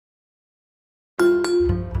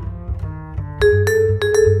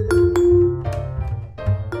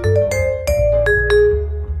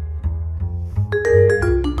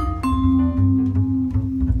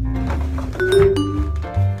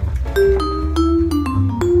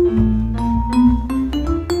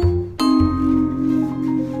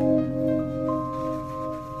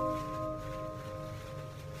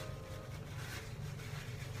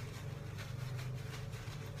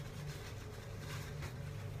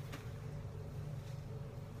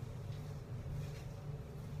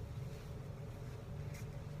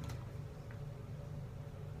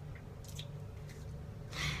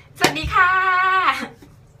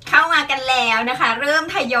แล้วนะคะเริ่ม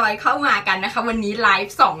ทยอยเข้ามากันนะคะวันนี้ไล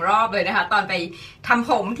ฟ์2 รอบเลยนะคะตอนไปทำ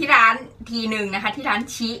ผมที่ร้านทีหนึ่งนะคะที่ร้าน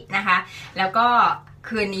ชินะคะแล้วก็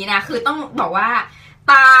คืนนี้นะคือต้องบอกว่า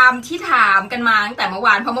ตามที่ถามกันมาตั้งแต่เมื่อว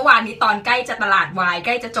านเพราะเมื่อวานนี้ตอนใกล้จะตลาดวายใก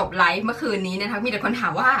ล้จะจบไลฟ์เมื่อคืนนี้นะคะมีแต่คนถา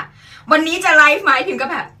มว่าวันนี้จะไลฟ์ไหมพิมก็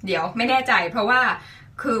แบบเดี๋ยวไม่แน่ใจเพราะว่า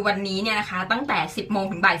คือวันนี้เนี่ยนะคะตั้งแต่10 โมง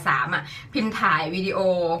ถึงบ่าย 3อ่ะพิมถ่ายวิดีโอ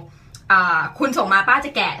คุณส่งมาป้าจ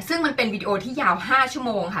ะแกะซึ่งมันเป็นวิดีโอที่ยาว5 ชั่วโ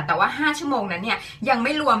มงค่ะแต่ว่า5 ชั่วโมงนั้นเนี่ยยังไ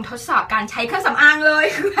ม่รวมทดสอบการใช้เครื่องสำอางเลย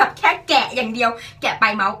คือแบบแค่แกะอย่างเดียวแกะไป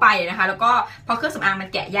เมาส์ไปนะคะแล้วก็พอเครื่องสำอางมัน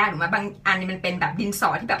แกะยากหรือว่าบางอันนี้มันเป็นแบบดินสอ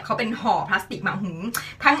ที่แบบเขาเป็นห่อพลาสติกมา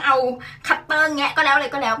ทั้งเอาคัตเตอร์แงะก็แล้วเล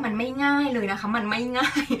ยก็แล้วมันไม่ง่ายเลยนะคะมันไม่ง่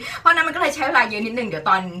ายเพราะนั้นมันก็เลยใช้เวลาเยอะนิดนึงเดี๋ยว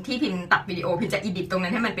ตอนที่พิมตัดวิดีโอพิมจะอีดิตตรงนั้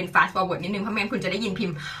นให้มันเป็น fast forward นิดนึงเพราะไม่งั้นคุณจะได้ยินพิ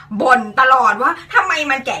มบ่นตลอดว่าทำไม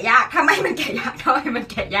มันแกะยากทำไมมันแกะยากทำไมมัน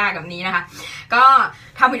แกะยากแบบนี้นะคะก็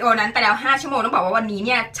ทำวิดีโอนั้นไปแล้ว5 ชั่วโมงต้องบอกว่าวันนี้เ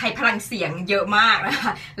นี่ยใช้พลังเสียงเยอะมากนะค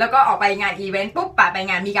ะแล้วก็ออกไปงานอีเวนต์ปุ๊บไป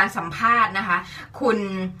งานมีการสัมภาษณ์นะคะคุณ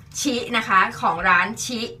ชินะคะของร้าน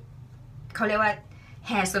ชิเขาเรียกว่า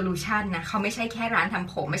hair solution นะเขาไม่ใช่แค่ร้านท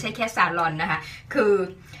ำผมไม่ใช่แค่ซาลอนนะคะคือ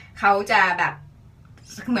เขาจะแบบ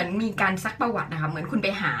เหมือนมีการซักประวัตินะคะเหมือนคุณไป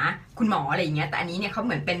หาคุณหมออะไรอย่างเงี้ยแต่อันนี้เนี่ยเขาเ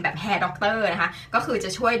หมือนเป็นแบบ hair doctor นะคะก็คือจะ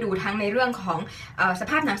ช่วยดูทั้งในเรื่องของส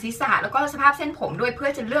ภาพหนังศีรษะแล้วก็สภาพเส้นผมด้วยเพื่อ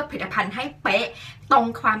จะเลือกผลิตภัณฑ์ให้เป๊ะตรง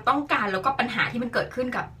ความต้องการแล้วก็ปัญหาที่มันเกิดขึ้น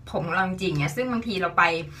กับผมของเราจริงเนี่ยซึ่งบางทีเราไป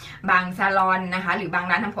บางซาลอนนะคะหรือบาง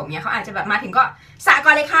ร้านทำผมเนี่ยเขาอาจจะแบบมาถึงก็สระก่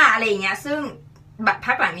อนเลยค่ะอะไรอย่างเงี้ยซึ่งแบบ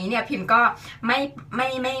พักหลังนี้เนี่ยพิมพ์ก็ไ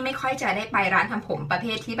ม่ค่อยจะได้ไปร้านทำผมประเภ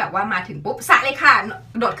ทที่แบบว่ามาถึงปุ๊บสระเลยค่ะ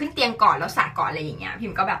โดดขึ้นเตียงก่อนแล้วสระก่อนอะไรอย่างเงี้ยพิ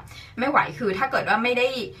มพ์ก็แบบไม่ไหวคือถ้าเกิดว่าไม่ไ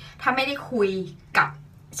ด้คุยกับ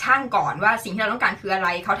ช่างก่อนว่าสิ่งที่เราต้องการคืออะไร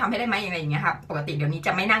เขาทำให้ได้ไหมอะไรอย่างเงี้ยค่ะปกติเดี๋ยวนี้จ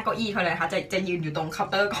ะไม่นั่งเก้าอี้เขาเลยนะคะจะยืนอยู่ตรงเคาน์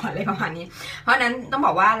เตอร์ก่อนเลยประมาณนี้เพราะนั้นต้องบ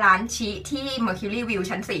อกว่าร้านชิที่ Mercury View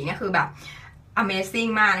ชั้น 4เนี่ยคือแบบ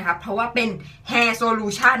Amazing มากนะคะเพราะว่าเป็น hair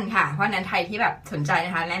solution ค่ะเพราะนั้นใครที่แบบสนใจน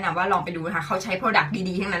ะคะแนะนำว่าลองไปดูนะคะเขาใช้ product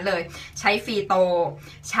ดีๆทั้งนั้นเลยใช้ฟีโต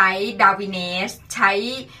ใช้ดาวิเนสใช้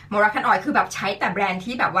โมราคันออยล์คือแบบใช้แต่แบรนด์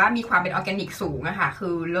ที่แบบว่ามีความเป็นออร์แกนิกสูงนะคะคื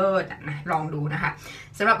อเลิศนะลองดูนะคะ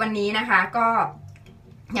สำหรับวันนี้นะคะก็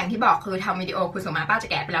อย่างที่บอกคือทำวิดีโอคุณสมมาป้าจะ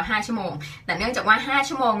แกะไปแล้ว5 ชั่วโมงแต่เนื่องจากว่า5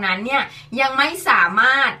 ชั่วโมงนั้นเนี่ยยังไม่สาม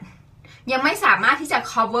ารถที่จะ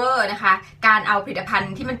cover นะคะการเอาผลิตภัณ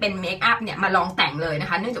ฑ์ที่มันเป็นเมคอัพเนี่ยมาลองแต่งเลยนะ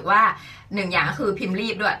คะเนื่องจากว่า1 อย่างก็คือพิมพ์รี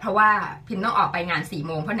บด้วยเพราะว่าพิมพ์ต้องออกไปงาน4 โ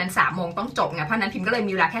มงเพราะนั้น3 โมงต้องจบไงเพราะนั้นพิมพ์ก็เลย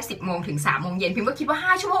มีเวลาแค่10 โมงถึง3 โมงเย็นพิมพ์ก็คิดว่า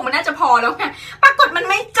5 ชั่วโมงมันน่าจะพอแล้วไงปรากฏมัน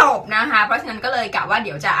ไม่จบนะคะเพราะฉะนั้นก็เลยกะว่าเ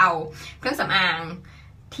ดี๋ยวจะเอาเครื่องสำอาง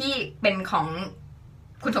ที่เป็นของ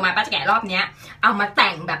คุณสมมาป้าจะแกะรอบนี้เอามาแ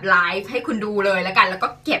ต่งแบบไลฟ์ให้คุณดูเลยแล้วกันแล้วก็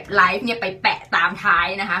เก็บไลฟ์เนี่ยไปแปะตามท้าย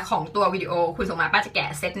นะคะของตัววิดีโอคุณสมมาป้าจะแกะ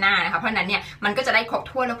เซตหน้านะคะเพราะนั้นเนี่ยมันก็จะได้ครบ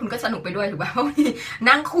ถ้วนแล้วคุณก็สนุกไปด้วยถูกป่ะเพราะ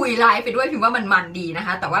นั่งคุยไลฟ์ไปด้วยพิมว่ามันดีนะค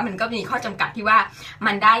ะแต่ว่ามันก็มีข้อจำกัดที่ว่า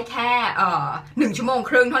มันได้แค่1 ชั่วโมง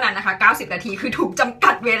ครึ่งเท่านั้นนะคะ90 นาทีคือถูกจำ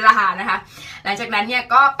กัดเวลานะคะหลังจากนั้นเนี่ย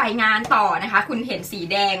ก็ไปงานต่อนะคะคุณเห็นสี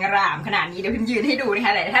แดงอร่ามขนาดนี้เดี๋ยวพิมยืนให้ดูนะค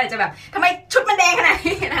ะแต่ถ้าจะแบบทำไมชุดมันแดงขนาด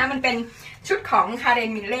นี้นะคะมันเป็นชุดของคาเร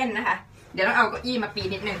นมิลเลนนะคะเดี๋ยวต้องเอาเก้าอี้มาปี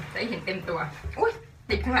นิดนึงจะได้เห็นเต็มตัวอุ้ย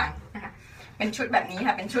ติดข้างหลังนะคะเป็นชุดแบบนี้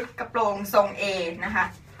ค่ะเป็นชุดกระโปรงทรง A นะคะ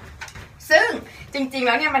ซึ่งจริงๆแ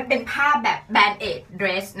ล้วเนี่ยมันเป็นภาพแบบ bandage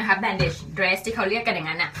dress นะคะ bandage dress ที่เขาเรียกกันอย่าง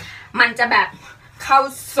นั้นอ่ะมันจะแบบเข้า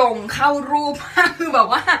ทรงเข้ารูปคือแบบ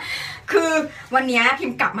ว่าคือวันนี้พิ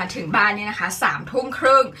มพ์กลับมาถึงบ้านเนี่ยนะคะ3 ทุ่มค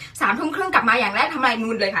รึ่งกลับมาอย่างแรกทำอะไร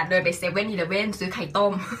นู่นเลยค่ะเดินไป7-Elevenซื้อไข่ต้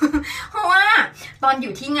ม เพราะว่าตอนอ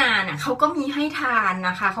ยู่ที่งานอ่ะเขาก็มีให้ทาน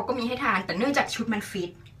นะคะเขาก็มีให้ทานแต่เนื่องจากชุดมันฟิ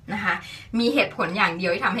ตนะคะมีเหตุผลอย่างเดีย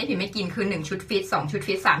วที่ทำให้พิมไม่กินคือ1 ชุดฟิต2 ชุด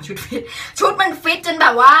ฟิต3 ชุดฟิตชุดมันฟิตจนแบ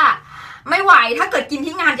บว่าไม่ไหวถ้าเกิดกิน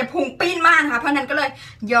ที่งานจะพุงปิ้นมากนะคะเพราะนั้นก็เลย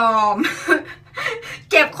ยอม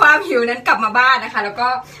เก็บความหิวนั้นกลับมาบ้านนะคะแล้วก็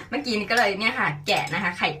เมื่อกี้นี้ก็เลยเนี่ยค่ะแกะนะค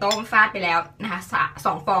ะไข่ต้มฟาดไปแล้วนะคะ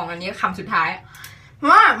2 ฟองอันนี้คำสุดท้าย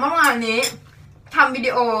ว่าเมื่อวานนี้ทำวิ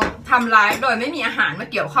ดีโอทำไลฟ์โดยไม่มีอาหารมา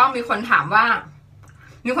เกี่ยวข้องมีคนถามว่า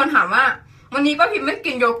วันนี้ป้าพิมไม่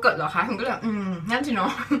กินโยเกิร์ตหรอคะผมก็เลยนั่นสิเนา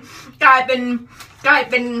ะกลายเป็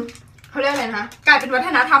นเขาเรียกอะไรนะกลายเป็นวัฒ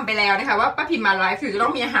นธรรมไปแล้วนะคะว่าป้าพิมมาไลฟ์คือจะต้อ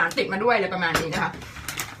งมีอาหารติดมาด้วยอะไรประมาณนี้นะคะ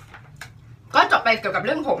ก็จบไปเกี่ยวกับเ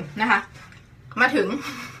รื่องผมนะคะมาถึง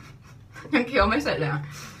ยังเคี้ยวไม่เสร็จเลย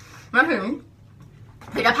มาถึง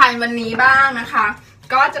ผลิตภัณฑ์วันนี้บ้างนะคะ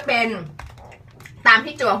ก็จะเป็นตาม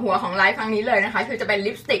ที่จั่วหัวของไลฟ์ครั้งนี้เลยนะคะคือจะเป็น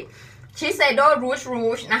ลิปสติก Shiseido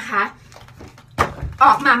Rouge นะคะอ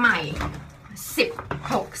อกมาใหม่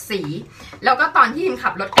16 สีแล้วก็ตอนที่พิมขั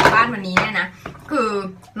บรถกลับบ้านวันนี้เนี่ยนะคือ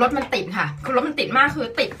รถมันติดค่ะคือรถมันติดมากคือ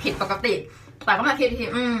ติดผิดปกติแต่ก็มาคิดที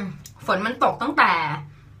ฝนมันตกตั้งแต่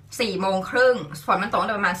 4:30ฝนมันตกแ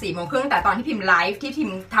ต่ประมาณ4:30แต่ตอนที่พิมพ์ไลฟ์ที่พิม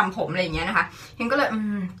พ์ทำผมอะไรอย่างเงี้ยนะคะพิมก็เลย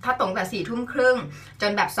ถ้าตกแต่4:30จ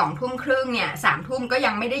นแบบ20:30เนี่ย3:00ก็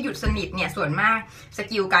ยังไม่ได้หยุดสนิทเนี่ยส่วนมากส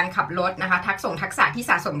กิลการขับรถนะคะทักษะที่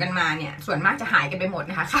สะสมกันมาเนี่ยส่วนมากจะหายกันไปหมด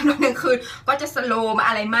นะคะข้ามรถ1 คืนก็จะสโลว์มา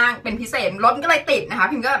อะไรมากเป็นพิเศษรถก็เลยติดนะคะ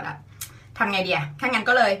พิมก็แบบทำไงดีอะถ้างั้น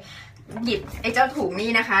ก็เลยหยิบไอ้เจ้าถุงนี้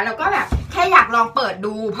นะคะแล้วก็แบบแค่อยากลองเปิด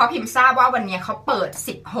ดูเพราะพิมพ์ทราบว่าวันนี้เขาเปิด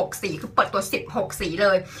16 สีคือเปิดตัว16 สีเล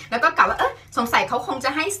ยแล้วก็กะว่าสงสัยเขาคงจะ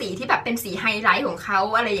ให้สีที่แบบเป็นสีไฮไลท์ของเขา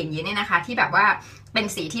อะไรอย่างนี้เนี่ยนะคะที่แบบว่าเป็น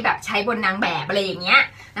สีที่แบบใช้บนนางแบบอะไรอย่างเงี้ย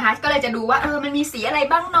นะคะก็เลยจะดูว่ามันมีสีอะไร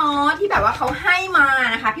บ้างเนาะที่แบบว่าเขาให้มา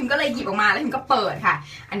นะคะพิมก็เลยหยิบออกมาแล้วพิมก็เปิดค่ะ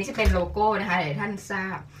อันนี้จะเป็นโลโก้นะคะเดี๋ยวท่านทรา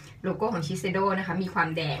บโลโก้ของชิเซโดนะคะมีความ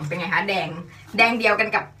แดงเป็นไงคะแดงเดียวกัน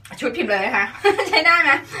กับชุดพิมพ์เลยนะคะ ใช้ได้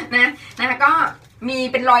ไหมนะคะก็มี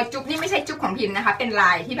เป็นรอยจุ๊บนี่ไม่ใช่จุ๊บของพิมพ์นะคะเป็นล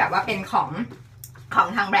ายที่แบบว่าเป็นของ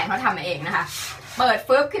ทางแบรนด์เขาทำมาเองนะคะเปิด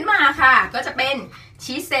ฟึบขึ้นมาค่ะก็จะเป็น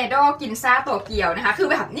ชิเซโดกินซ่าโตเกียวนะคะคือ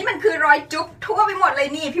แบบนี่มันคือรอยจุ๊บทั่วไปหมดเลย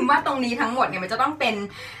นี่พิมพ์ว่าตรงนี้ทั้งหมดเนี่ยมันจะต้องเป็น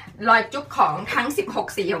รอยจุ๊บของทั้ง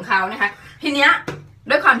16 สีของเขานะคะทีเนี้ย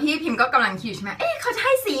ด้วยความที่พิมพ์ก็กำลังคิดใช่ไหมเขาจะใ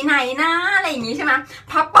ห้สีไหนนะอะไรอย่างงี้ใช่ไหม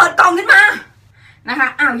พอเปิดกล่องขึ้นมานะคะ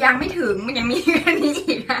ยังไม่ถึงมันยังมีอันนี้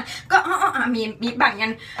อีกนะก็มีบางอย่า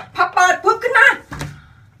งพอเปิดปุ๊บขึ้นมา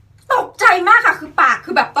ตกใจมากค่ะคือปากคื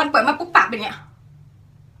อแบบตอนเปิดมาปุ๊บปากเป็นอย่างเงี้ย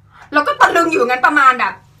แล้วก็ตะลึงอยู่งั้นประมาณแบ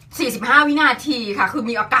บ45 วินาทีค่ะคือ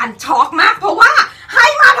มีอาการช็อกมากเพราะว่าให้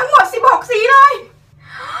มาทั้งหมด16 สีเลย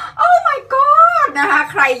โอ้ my god นะคะ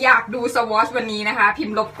ใครอยากดู Swatch วันนี้นะคะพิม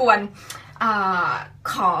พ์รบกวน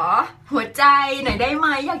ขอหัวใจหน่อยได้ไหม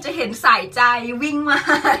อยากจะเห็นสายใจวิ่งมา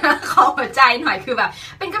ขอหัวใจหน่อยคือแบบ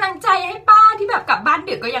เป็นกำลังใจให้ป้าที่แบบกลับบ้าน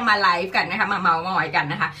ดึกก็ยังมาไลฟ์กันนะคะมาเมามอยกัน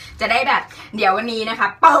นะคะจะได้แบบเดี๋ยววันนี้นะคะ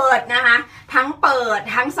เปิดนะคะทั้งเปิด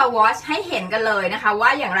ทั้งสวอชให้เห็นกันเลยนะคะว่า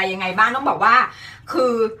อย่างไรยังไงบ้างต้องบอกว่าคื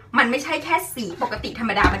อมันไม่ใช่แค่สีปกติธรร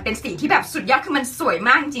มดามันเป็นสีที่แบบสุดยอดคือมันสวยม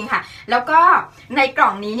ากจริงๆค่ะแล้วก็ในกล่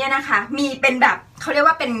องนี้เนี่ยนะคะมีเป็นแบบเขาเรียก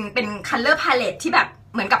ว่าเป็น color palette ที่แบบ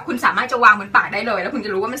เหมือนกับคุณสามารถจะวางบนปากได้เลยแล้วคุณจ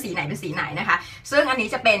ะรู้ว่ามันสีไหนเป็นสีไหนนะคะซึ่งอันนี้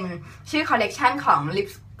จะเป็นชื่อคอลเลกชันของลิป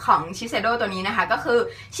ของชิเซโดตัวนี้นะคะก็คือ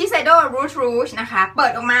ชิเซโด Rouge นะคะเปิ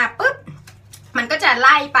ดออกมาปุ๊บมันก็จะไ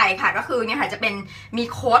ล่ไปค่ะก็คือเนี่ยค่ะจะเป็นมี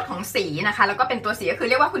โค้ดของสีนะคะแล้วก็เป็นตัวสีก็คือ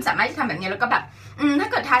เรียกว่าคุณสามารถจะทำแบบนี้แล้วก็แบบถ้า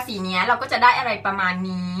เกิดทาสีนี้เราก็จะได้อะไรประมาณ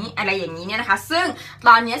นี้อะไรอย่างนี้เนี่ยนะคะซึ่งต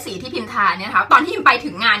อนนี้สีที่พิมพ์ทาเนี่ยนะคะตอนที่พิมพ์ไปถึ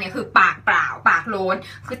งงานเนี่ยคือปากเปล่าปากโล้น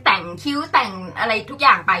คือแต่งคิ้วแต่งอะไรทุกอ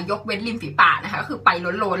ย่างไปยกเว้นริมฝีปากนะคะก็คือไป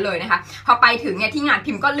โล้นๆเลยนะคะพอไปถึงเนี่ยที่งาน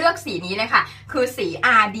พิมพ์ก็เลือกสีนี้เลยค่ะคือสี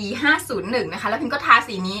RD 501นะคะแล้วพิมพ์ก็ทา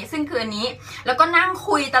สีนี้ซึ่งคืออันนี้แล้วก็นั่ง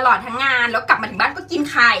คุยตลอดทั้งงานแล้วกลับมาถึงบ้านก็กิน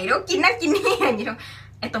ไข่แล้วกินนั่นกินนี่อย่างนี้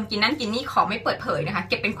ไอ้ตรงกินนั่นกินนี่ขอไม่เปิดเผยนะคะ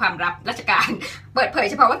เก็บเป็นความลับราชการเปิดเผย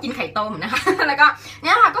เฉพาะว่ากินไข่ต้มนะคะแล้วก็เ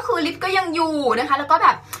นี่ยค่ะก็คือลิปก็ยังอยู่นะคะแล้วก็แบ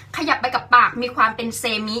บขยับไปกับปากมีความเป็นเซ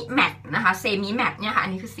มิแมตนะคะเซมิแมตเนี่ยค่ะอั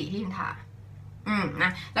นนี้คือสีที่พิมทาน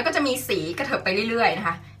ะแล้วก็จะมีสีกระเถิบไปเรื่อยๆนะค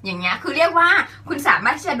ะอย่างเงี้ยคือเรียกว่าคุณสามา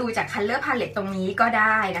รถที่จะดูจาก color palette ตรงนี้ก็ไ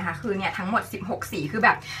ด้นะคะคือเนี่ยทั้งหมด16 สีคือแบ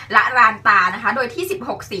บละรานตานะคะโดยที่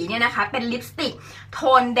16 สีเนี่ยนะคะเป็นลิปสติกโท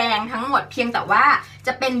นแดงทั้งหมดเพียงแต่ว่าจ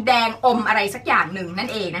ะเป็นแดงอมอะไรสักอย่างหนึ่งนั่น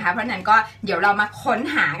เองนะคะเพราะนั้นก็เดี๋ยวเรามาค้น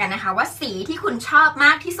หากันนะคะว่าสีที่คุณชอบม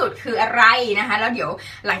ากที่สุดคืออะไรนะคะแล้วเดี๋ยว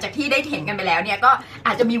หลังจากที่ได้เห็นกันไปแล้วเนี่ยก็อ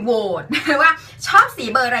าจจะมีโหวตว่าชอบสี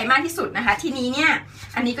เบอร์อะไรมากที่สุดนะคะทีนี้เนี่ย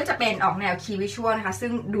อันนี้ก็จะเป็นออกแนวคีย์วิชวลนะคะซึ่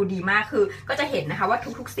งดูดีมากคือก็จะเห็นนะคะว่า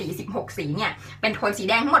ทุกๆสี16 สีเนี่ยเป็นโทนสี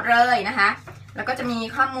แดงทั้งหมดเลยนะคะแล้วก็จะมี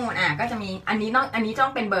ข้อมูลก็จะมีอันนี้ต้อ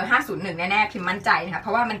งเป็นเบอร์501แน่ๆพิมพ์มั่นใจนะคะเพร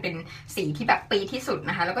าะว่ามันเป็นสีที่แบบปีที่สุด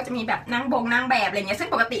นะคะแล้วก็จะมีแบบนางแบบอะไรเงี้ยซึ่ง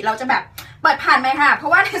ปกติเราจะแบบเปิดผ่านไปค่ะเพรา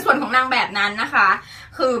ะว่าในส่วนของนางแบบนั้นนะคะ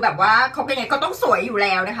คือแบบว่าเขาเป็นไงก็ต้องสวยอยู่แ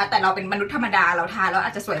ล้วนะคะแต่เราเป็นมนุษย์ธรรมดาเราทาแล้วอ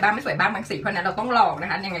าจจะสวยบ้างไม่สวยบ้างบางสีเพราะนั้นเราต้องลองนะ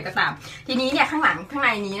คะยังไงก็ตามทีนี้เนี่ยข้างใน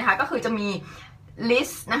นี้นะคะก็คือจะมีลิส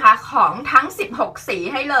ต์นะคะของทั้ง16 สี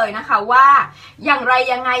ให้เลยนะคะว่าอย่างไร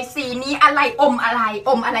ยังไงสีนี้อะไรอมอะ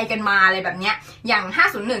ไรกันมาอะไรแบบเนี้ยอย่าง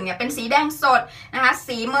501เนี่ยเป็นสีแดงสดนะคะ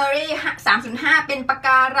สีเมอรี่305เป็นปะก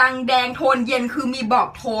ารังแดงโทนเย็นคือมีบอก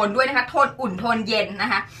โทนด้วยนะคะโทนอุ่นโทนเย็นน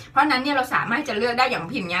ะคะเพราะนั้นเนี่ยเราสามารถจะเลือกได้อย่าง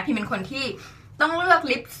พิมพ์เนี้ยพิมเป็นคนที่ต้องเลือก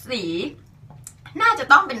ลิปสีน่าจะ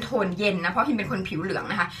ต้องเป็นโทนเย็นนะเพราะพิมเป็นคนผิวเหลือง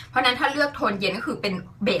นะคะเพราะนั้นถ้าเลือกโทนเย็นก็คือเป็น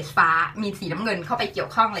เบสฟ้ามีสีน้ำเงินเข้าไปเกี่ยว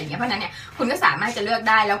ข้องอะไรอย่างเงี้ยเพราะนั้นเนี่ยคุณก็สามารถจะเลือก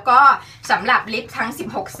ได้แล้วก็สำหรับลิปทั้ง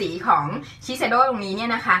16 สีของชิเซโดตรงนี้เนี่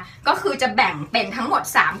ยนะคะก็คือจะแบ่งเป็นทั้งหมด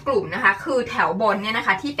3 กลุ่มนะคะคือแถวบนเนี่ยนะค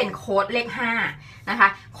ะที่เป็นโค้ดเลข5นะคะ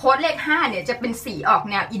โค้ดเลข5เนี่ยจะเป็นสีออก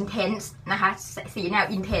แนว intense นะคะสีแนว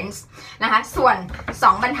intense นะคะส่วน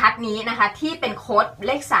2บรรทัดนี้นะคะที่เป็นโค้ดเ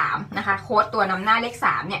ลข3นะคะโค้ดตัวนำหน้าเลข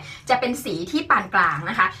3เนี่ยจะเป็นสีที่ปานกลาง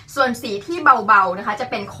นะคะส่วนสีที่เบาๆนะคะจะ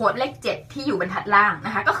เป็นโค้ดเลข7ที่อยู่บรรทัดล่างน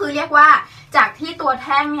ะคะก็คือเรียกว่าจากที่ตัวแ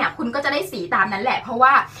ท่งเนี่ยคุณก็จะได้สีตามนั้นแหละเพราะว่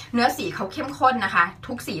าเนื้อสีเขาเข้มข้นนะคะ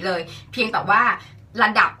ทุกสีเลยเพียงแต่ว่าร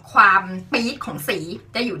ะดับความปี๊ดของสี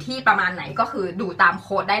จะอยู่ที่ประมาณไหนก็คือดูตามโ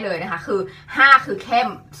ค้ดได้เลยนะคะคือ5คือเข้ม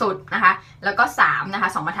สุดนะคะแล้วก็3นะคะ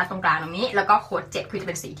2บรรทัดตรงกลางตรงนี้แล้วก็โค้ด7คือจะเ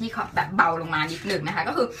ป็นสีที่แบบเบาลงมานิดนึงนะคะ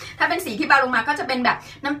ก็คือถ้าเป็นสีที่เบาลงมาก็จะเป็นแบบ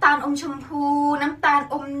น้ำตาลอมชมพูน้ำตาล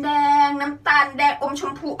อมแดงน้ำตาลแดงอมช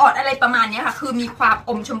มพูอ่อนอะไรประมาณนี้ค่ะคือมีความ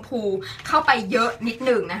อมชมพูเข้าไปเยอะนิด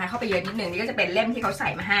นึงนะคะเข้าไปเยอะนิดนึงนี่ก็จะเป็นเล่มที่เขาใส่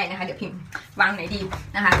มาให้นะคะเดี๋ยวพิมพ์วางไหนดี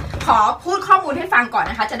นะคะขอพูดข้อมูลให้ฟังก่อน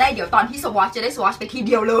นะคะจะได้เดี๋ยวตอนที่สวอชจะได้สวอชไปทีเ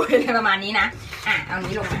ดียวเลยประมาณนี้นะเอา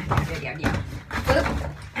นี้ลงมาเดี๋ยวปึ๊บ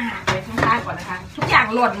ไปข้างล่างก่อนนะคะทุกอย่าง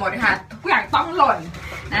หล่นหมดค่ะทุกอย่างต้องหล่น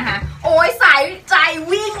นะคะโอ้ยสายใจ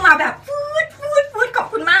วิ่งมาแบบฟืดขอบ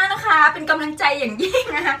คุณมากนะคะเป็นกำลังใจอย่างยิ่ง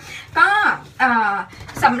นะคะก็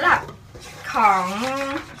สำหรับของ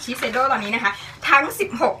ชิเซโดตอนนี้นะคะทั้ง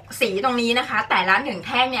16สีตรงนี้นะคะแต่ละ1แ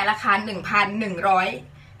ท่งเนี่ยราคา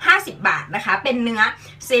 1,150 บาทนะคะเป็นเนื้อ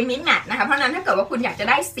เซมิแมตนะคะเพราะนั้นถ้าเกิดว่าคุณอยากจะ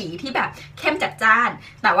ได้สีที่แบบเข้มจัดจ้าน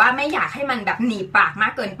แต่ว่าไม่อยากให้มันแบบหนีบปากมา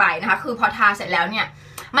กเกินไปนะคะคือพอทาเสร็จแล้วเนี่ย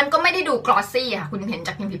มันก็ไม่ได้ดูกลอสซี่ค่ะคุณเห็นจ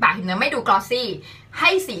ากพิมพ์ฝีปากพิมพ์เนื้อไม่ดูกลอสซี่ให้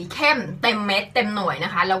สีเข้มเต็มเม็ดเต็มหน่วยน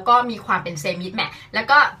ะคะแล้วก็มีความเป็นเซมิแมตแล้ว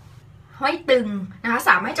ก็ห้อยตึงนะคะ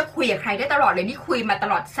สามารถจะคุยกับใครได้ตลอดเลยนี่คุยมาต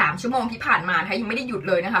ลอด3ชั่วโมงที่ผ่านมานะคะยังไม่ได้หยุด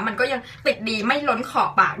เลยนะคะมันก็ยังติดดีไม่ล้นขอบ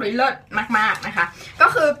ปากเลยเลิศมากๆนะคะก็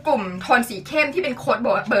คือกลุ่มโทนสีเข้มที่เป็นโค้ดเ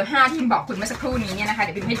บอร์5ที่พิมบอกคุณเมื่อสักครู่นี้เนี่ยนะคะเ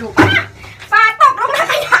ดี๋ยวพิมให้ดูฟ้าตกลงใน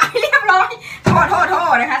ขยะเรียบร้อยโท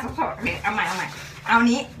ษนะคะเอาใหม่เอา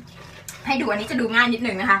นี้ให้ดูอันนี้จะดูง่ายนิด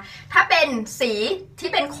นึงนะคะถ้าเป็นสีที่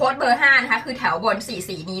เป็นโค้ดเบอร์5นะคะคือแถวบน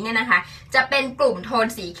สีนี้เนี่ยนะคะจะเป็นกลุ่มโทน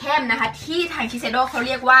สีเข้มนะคะที่ทางชิเซโดเขาเ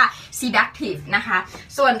รียกว่า seductive นะคะ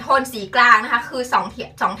ส่วนโทนสีกลางนะคะคือ2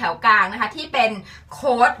แถวกลางนะคะที่เป็นโ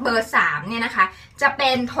ค้ดเบอร์3เนี่ยนะคะจะเป็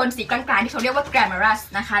นโทนสีกลางๆที่เขาเรียกว่า glamorous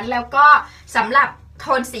นะคะแล้วก็สำหรับโท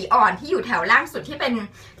นสีอ่อนที่อยู่แถวล่างสุดที่เป็น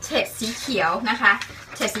เฉดสีเขียวนะคะ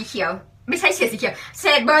เฉดสีเขียวไม่ใช่เฉดสีเขียวเฉ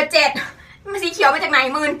ดเบอร์7มันสีเขียวมาจากไหน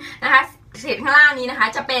มึนนะคะเฉดข้างล่างนี้นะคะ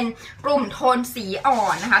จะเป็นกลุ่มโทนสีอ่อ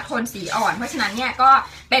นนะคะโทนสีอ่อนเพราะฉะนั้นเนี่ยก็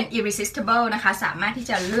เป็น irresistible นะคะสามารถที่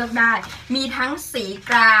จะเลือกได้มีทั้งสี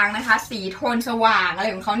กลางนะคะสีโทนสว่างอะไร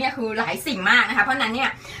ของเขาเนี่ยคือหลายสิ่งมากนะคะเพราะนั้นเนี่ย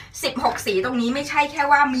16สีตรงนี้ไม่ใช่แค่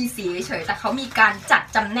ว่ามีสีเฉยแต่เขามีการจัด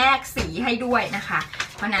จำแนกสีให้ด้วยนะคะ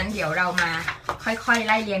เพราะนั้นเดี๋ยวเรามาค่อยๆไ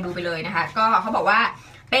ล่เรียงดูไปเลยนะคะก็เขาบอกว่า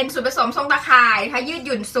เป็นส่วนผสมทรงตะข่ายนะคะยืดห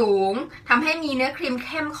ยุ่นสูงทำให้มีเนื้อครีมเ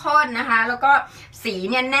ข้มข้นนะคะแล้วก็สี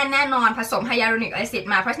เนี่ยแน่นอนผสมไฮยาลูรอนิกแอซิด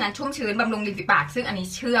มาเพราะฉะนั้นชุ่มชื้นบำรุงริมฝีปากซึ่งอันนี้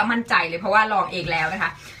เชื่อมั่นใจเลยเพราะว่าลองเองแล้วนะค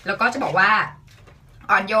ะแล้วก็จะบอกว่า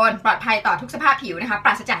อ่อนโยนปลอดภัยต่อทุกสภาพผิวนะคะป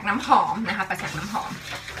ราศจากน้ำหอมนะคะปราศจากน้ำหอม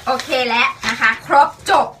โอเคแล้วนะคะครบ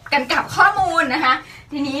จบกันกับข้อมูลนะคะ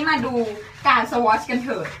ทีนี้มาดูการสวอชกันเ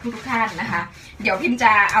ถิดทุกท่านนะคะเดี๋ยวพิมจ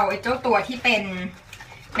ะเอาไอ้เจ้าตัวที่เป็น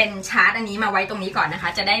ชาร์ตอันนี้มาไว้ตรงนี้ก่อนนะคะ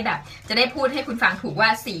จะได้พูดให้คุณฟังถูกว่า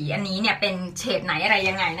สีอันนี้เนี่ยเป็นเฉดไหนอะไร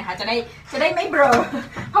ยังไงนะคะจะได้ไม่เบลอ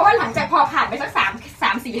เพราะว่าหลังจากพอผ่านไปสัก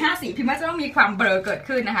3 4 5 สีพิมว่าจะต้องมีความเบลอเกิด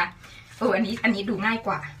ขึ้นนะคะอันนี้ดูง่ายก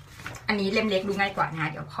ว่าอันนี้เล่มเล็กดูง่ายกว่านะคะ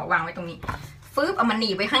เดี๋ยวขอวางไว้ตรงนี้ฟืบเอามันหนี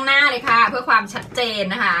บไว้ข้างหน้าเลยค่ะเพื่อความชัดเจน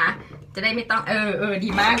นะคะจะได้ไม่ต้องดี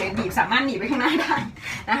มากเลยหนีบสามารถหนีบไว้ข้างหน้าได้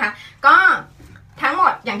นะคะก็ทั้งหม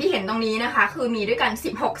ดอย่างที่เห็นตรงนี้นะคะคือมีด้วยกัน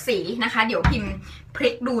16สีนะคะเดี๋ยวพิมพ์พลิ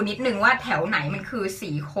กดูนิดนึงว่าแถวไหนมันคือ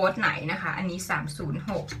สีโค้ดไหนนะคะอันนี้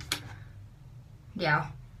306เดี๋ยว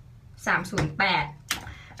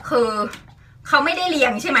308คือเขาไม่ได้เรีย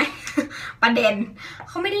งใช่ไหม ประเด็นเ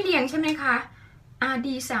ขาไม่ได้เรียงใช่ไหมคะRD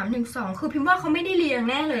 312คือพิมพ์ว่าเขาไม่ได้เรียง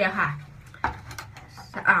แน่เลยอะค่ะ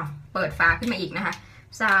เปิดฟ้าขึ้นมาอีกนะคะ310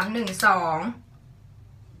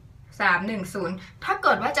ถ้าเ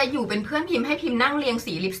กิดว่าจะอยู่เป็นเพื่อนพิมพ์ให้พิมพ์นั่งเรียง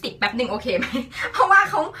สีลิปสติกแป๊บหนึ่งโอเคไหม เพราะว่า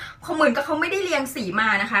เขาเหมือนกับเขาไม่ได้เรียงสีมา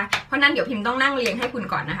นะคะเพราะนั้นเดี๋ยวพิมพ์ต้องนั่งเรียงให้คุณ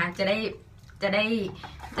ก่อนนะคะจะไ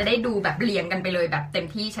ด้ดูแบบเรียงกันไปเลยแบบเต็ม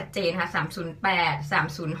ที่ชัดเจนค่ะ308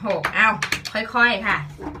 306ค่อยๆค่ะ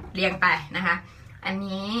เรียงไปนะคะอัน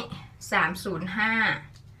นี้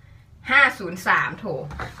305 503โถ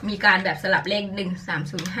มีการแบบสลับเลข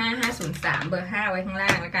305 503เบอร์5ไว้ข้างล่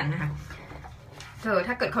างแล้วกันนะคะ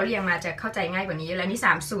ถ้าเกิดเขาเรียงมาจะเข้าใจง่ายกว่านี้แล้วนี่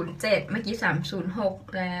307เมื่อกี้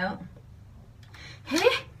306แล้วเฮ้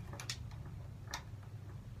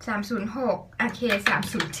306โอเค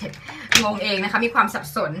307งงเองนะคะมีความสับ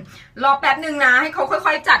สนรอแป๊บนึงนะให้เขาค่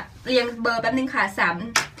อยๆจัดเรียงเบอร์แป๊บนึงค่ะ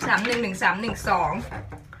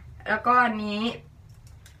3311312แล้วก็อันนี้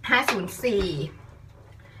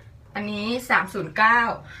504 อันนี้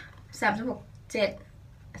309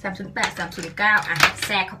 367 308 309อ่ะแ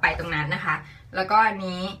ทรกเข้าไปตรงนั้นนะคะแล้วก็อัน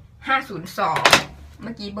นี้502เ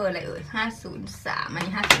มื่อกี้เบอร์อะไร503อัน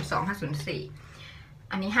นี้502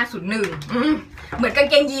 504อันนี้501เหมือนกาง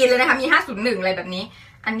เกงยีนเลยนะคะมี501อะไรแบบนี้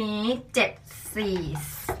อันนี้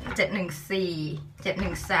74 714 713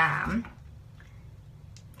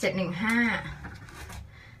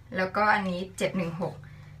 715แล้วก็อันนี้716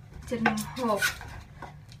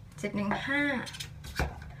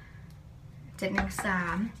 715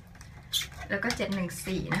 713แล้วก็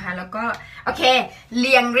714นะคะแล้วก็โอเคเ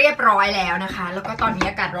รียงเรียบร้อยแล้วนะคะแล้วก็ตอนนี้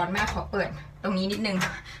อากาศร้อนมากขอเปิดตรงนี้นิดนึง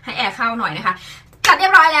ให้แอร์เข้าหน่อยนะคะจัดเรีย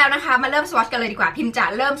บร้อยแล้วนะคะมาเริ่มสวอชกันเลยดีกว่าพิมจะ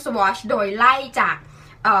เริ่มสวอชโดยไล่จาก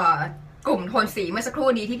กลุ่มโทนสีเมื่อสักครู่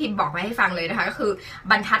นี้ที่พิมพ์บอกไว้ให้ฟังเลยนะคะก็คือ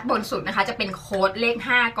บรรทัดบนสุดนะคะจะเป็นโค้ดเลข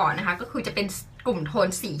5ก่อนนะคะก็คือจะเป็นกลุ่มโทน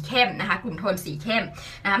สีเข้มนะคะกลุ่มโทนสีเข้ม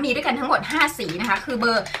นะคะมีด้วยกันทั้งหมด5สีนะคะคือเบ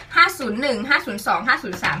อร์501 502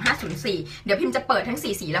 503 504เดี๋ยวพิมพ์จะเปิดทั้ง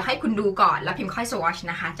4สีแล้วให้คุณดูก่อนแล้วพิมพ์ค่อยสวอช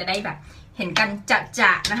นะคะจะได้แบบเห็นกันจ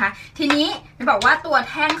ะนะคะทีนี้พิมบอกว่าตัว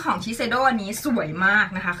แท่งของ Shiseido อันนี้สวยมาก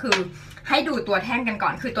นะคะคือให้ดูตัวแท่งกันก่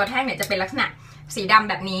อนคือตัวแท่งเนี่ยจะเป็นลักษณะสีดำ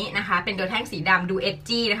แบบนี้นะคะเป็นตัวแท่งสีดำดูเอจ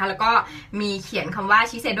จี้นะคะแล้วก็มีเขียนคำว่า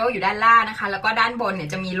Shiseido อยู่ด้านล่างนะคะแล้วก็ด้านบนเนี่ย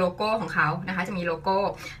จะมีโลโก้ของเขานะคะจะมีโลโก้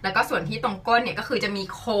แล้วก็ส่วนที่ตรงก้นเนี่ยก็คือจะมี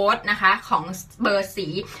โค้ดนะคะของเบอร์สี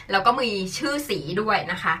แล้วก็มีชื่อสีด้วย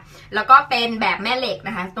นะคะแล้วก็เป็นแบบแม่เหล็กน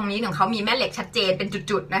ะคะตรงนี้ของเขามีแม่เหล็กชัดเจนเป็น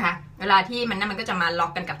จุดๆนะคะเวลาที่มันก็จะมาล็อ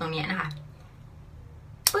กกันกับตรงนี้นะคะ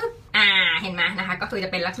ปึ๊บเห็นไหมนะคะก็คือจะ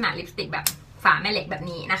เป็นลักษณะลิปสติกแบบฝาแม่เหล็กแบบ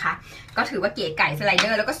นี้นะคะก็ถือว่าเก๋ไก่สไลเดอ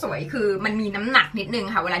ร์แล้วก็สวยคือมันมีน้ำหนักนิดนึง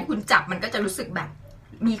ค่ะเวลาที่คุณจับมันก็จะรู้สึกแบบ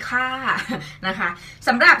มีค่านะคะส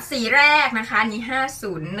ำหรับสีแรกนะคะนี้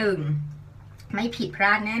501ไม่ผิดพล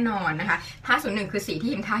าดแน่นอนนะคะ501คือสี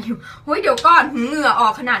ที่พิมทาอยู่เฮ้ยเดี๋ยวก่อนเหงื่อออ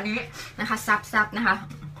กขนาดนี้นะคะซับนะคะ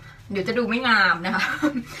เดี๋ยวจะดูไม่งามนะคะ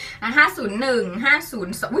501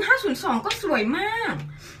 502อุ้ย502ก็สวยมาก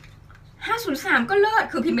503ก็เลิศ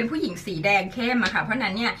คือพิมเป็นผู้หญิงสีแดงเข้มอะค่ะเพราะ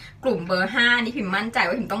นั้นเนี่ยกลุ่มเบอร์5นี่พิมมั่นใจ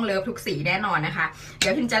ว่าพิมต้องเลิฟทุกสีแน่นอนนะคะเดี๋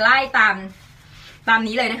ยวพิมจะไล่ตาม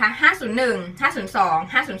นี้เลยนะคะ501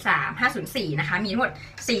 502 503 504นะคะมีทั้งหมด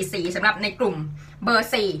4สีสำหรับในกลุ่มเบอร์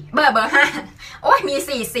4เบอร์5โอ้ยมี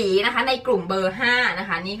4สีนะคะในกลุ่มเบอร์5นะ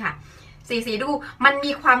คะนี่ค่ะสีดูมัน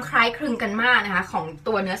มีความคล้ายคลึงกันมากนะคะของ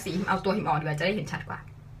ตัวเนื้อสีเอาตัวหิมออกดีกว่าจะได้เห็นชัดกว่า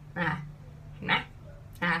นะคะเห็นไหม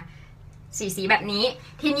นะคะสีแบบนี้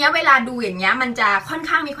ทีเนี้ยเวลาดูอย่างเงี้ยมันจะค่อน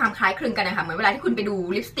ข้างมีความคล้ายคลึงกันนะคะเหมือนเวลาที่คุณไปดู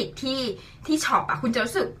ลิปสติกที่ช็อปอะคุณจะ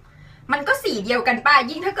รู้สึกมันก็สีเดียวกันป้า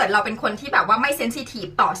ยิ่งถ้าเกิดเราเป็นคนที่แบบว่าไม่เซนซิทีฟ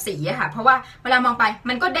ต่อสีอะค่ะเพราะว่าเวลามองไป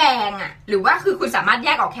มันก็แดงอะหรือว่าคือคุณสามารถแย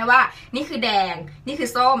กออกแค่ว่านี่คือแดงนี่คือ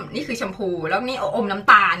ส้มนี่คือชมพูแล้วนี่อมน้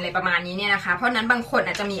ำตาลอะไรประมาณนี้เนี่ยนะคะเพราะนั้นบางคนอ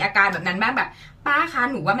าจจะมีอาการแบบนั้นบ้างแบบป้าคะ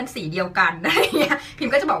หนูว่ามันสีเดียวกันอะไรเงี้ยพิม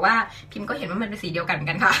ก็จะบอกว่าพิมก็เห็นว่ามันเป็นสีเดียวกันเหมือน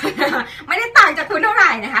กันค่ะ ไม่ได้ต่างจากคุณเท่าไห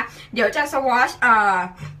ร่นะคะเดี๋ยวจะสวอช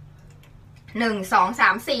1 2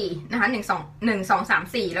 3 4นะคะ1 2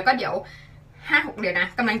 3 4แล้วก็เดี๋ยว5 6เดี๋ยวนะ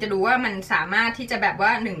กำลังจะดูว่ามันสามารถที่จะแบบว่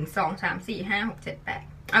า1 2 3 4 5 6 7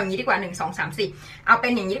 8เอาอย่างนี้ดีกว่า1 2 3 4เอาเป็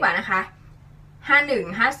นอย่างนี้ดีกว่านะคะ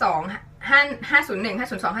51 52 501 502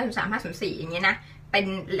 503 504อย่างเงี้ยนะเป็น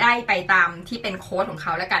ไล่ไปตามที่เป็นโค้ดของเข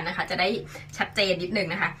าแล้วกันนะคะจะได้ชัดเจนนิดนึง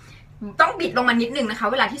นะคะต้องบิดลงมานิดนึงนะคะ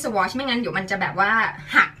เวลาที่สวอชไม่งั้นเดี๋ยวมันจะแบบว่า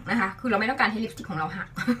หักนะคะคือเราไม่ต้องการให้ลิปสติกของเราหัก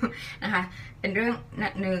นะคะเป็นเรื่อง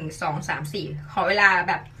1 2 3 4ขอเวลา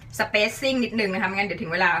แบบสเปซซิ่งนิดนึงนะคะไม่งั้นเดี๋ยวถึ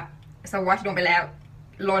งเวลาสวอชลงไปแล้ว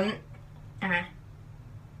ล้นนะคะ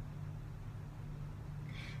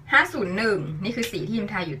501นี่คือสีที่พิม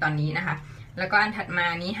ทายอยู่ตอนนี้นะคะแล้วก็อันถัดมา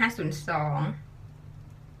นี้502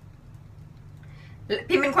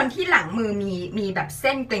พิมเป็นคนที่หลังมือมีแบบเ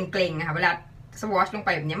ส้นเกร็งๆนะคะเวลาสวอชลงไป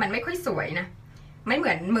แบบนี้มันไม่ค่อยสวยนะไม่เห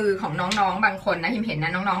มือนมือของน้องๆบางคนนะพิมเห็นน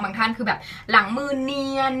ะน้องๆบางท่านคือแบบหลังมือเนี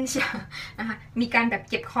ยนใช่นะคะมีการแบบ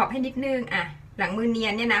เก็บขอบให้นิดนึงอ่ะหลังมือเนีย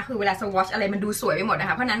นเนี่ยนะคือเวลาสวอชอะไรมันดูสวยไปหมดนะ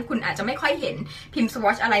คะเพราะนั้นคุณอาจจะไม่ค่อยเห็นพิมพ์สวอ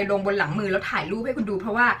ชอะไรลงบนหลังมือแล้วถ่ายรูปให้คุณดูเพร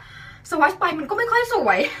าะว่าสวอชไปมันก็ไม่ค่อยสว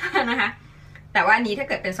ยนะคะแต่ว่าอันนี้ถ้า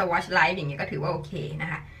เกิดเป็นสวอชไลท์อย่างเงี้ยก็ถือว่าโอเคนะ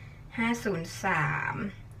คะ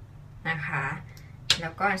503นะคะแล้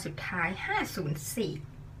วก็อันสุดท้าย504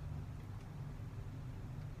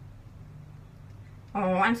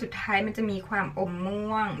อันสุดท้ายมันจะมีความอม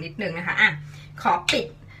ม่วงนิดนึงนะคะอ่ะขอปิด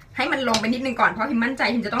ให้มันลงไปนิดนึงก่อนเพราะพิมมั่นใจ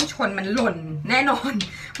พิมจะต้องชนมันหล่นแน่นอน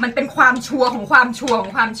มันเป็นความชัวร์ของความชัว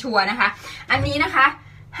ร์นะคะอันนี้นะคะ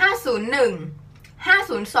501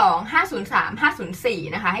 502 503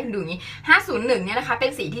 504นะคะให้ดูอย่างนี้501เนี่ยนะคะเป็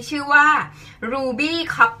นสีที่ชื่อว่า Ruby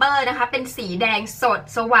Copper นะคะเป็นสีแดงสด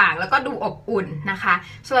สว่างแล้วก็ดูอบอุ่นนะคะ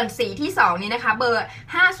ส่วนสีที่2นี้นะคะเบอร์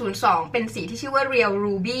502เป็นสีที่ชื่อว่า Real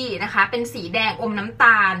Ruby นะคะเป็นสีแดงอมน้ำต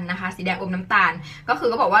าลนะคะสีแดงอมน้ำตาลก็คือ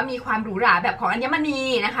ก็บอกว่ามีความหรูหราแบบของอัญมณี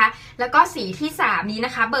นะคะแล้วก็สีที่3นี้น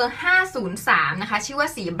ะคะเบอร์503นะคะชื่อว่า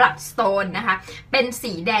สี Bloodstone นะคะเป็น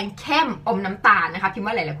สีแดงเข้มอมน้ำตาลนะคะพิมพ์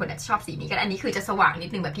ว่าหลายๆคนอาจจะชอบสีนี้กันอันนี้คือจะสว่างนิด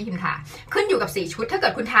นึงแบบที่พิมพ์ทาขึ้นอยู่กับสีชุดถ้าเกิ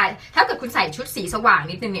ดคุณใส่ชุดสีสว่าง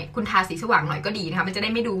นิดนึงเนี่ยคุณทาสีสว่างหน่อยก็ดีนะคะมันจะได้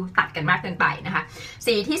ไม่ดูตัดกันมากเกินไปนะคะ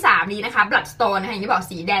สีที่3นี้นะคะ Bloodstone นะคะอย่างที่บอก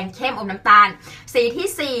สีแดงเข้มอมน้ำตาลสีที่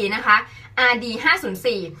4นะคะ RD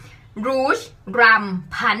 504 Rouge Rum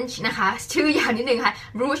Punch นะคะชื่อยาวนิดนึงค่ะ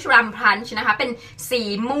Rouge Rum Punch นะคะเป็นสี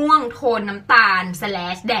ม่วงโทนน้ำตาล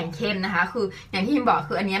/แดงเข้มนะคะคืออย่างที่พิมบอก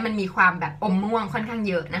คืออันนี้มันมีความแบบอมม่วงค่อนข้าง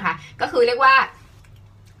เยอะนะคะก็คือเรียกว่า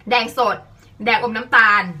แดงสดแดงอมน้ำต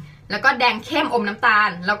าลแล้วก็แดงเข้มอมน้ำตาล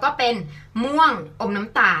แล้วก็เป็นม่วงอมน้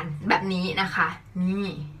ำตาลแบบนี้นะคะนี่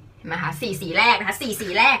นะคะสีแรกนะคะสี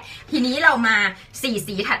แรกทีนี้เรามา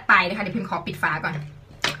สีถัดไปนะคะเดี๋ยวพิมขอปิดฝาก่อน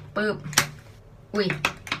ปึ๊บอุ้ย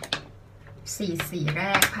สีแร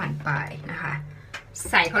กผ่านไปนะคะ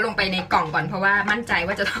ใส่เขาลงไปในกล่องก่อนเพราะว่ามั่นใจ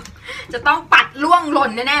ว่าจะต้องปัดล่วงหล่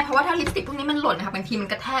นแน่ๆเพราะว่าถ้าลิปสติกพวกนี้มันหล่นนะคะบางทีมัน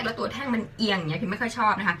กระแทกแล้วตัวแท่งมันเอียงอย่างเงี้ยพิมไม่ค่อยชอ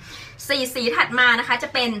บนะคะสีถัดมานะคะจะ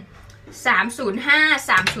เป็น305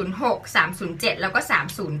 306 307แล้วก็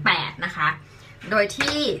308นะคะโดย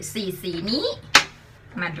ที่สีนี้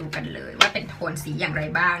มาดูกันเลยว่าเป็นโทนสีอย่างไร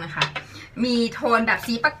บ้างนะคะมีโทนแบบ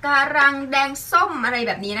สีปะการังแดงส้มอะไรแ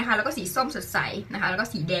บบนี้นะคะแล้วก็สีส้มสดใสนะคะแล้วก็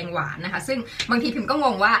สีแดงหวานนะคะซึ่งบางทีพิมก็ง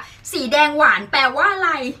งว่าสีแดงหวานแปลว่าอะไ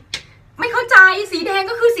รไม่เข้าใจสีแดง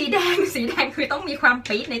ก็คือสีแดงคือต้องมีความ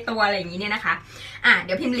ปี๊ดในตัวอะไรอย่างนี้เนี่ยนะคะเ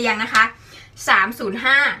ดี๋ยวพิมเรียงนะคะ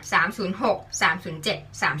305 306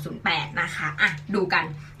 307 308นะคะดูกัน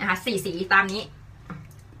นะคะสีตามนี้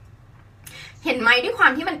เห็นไหมด้วยควา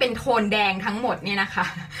มที่มันเป็นโทนแดงทั้งหมดเนี่ยนะคะ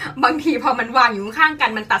บางทีพอมันวางอยู่ข้างกั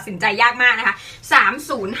นมันตัดสินใจยากมากนะคะ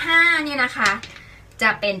305เนี่ยนะคะจะ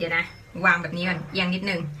เป็นเดี๋ยวนะวางแบบนี้ก่อนเอียงนิด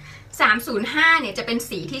นึง305เนี่ยจะเป็น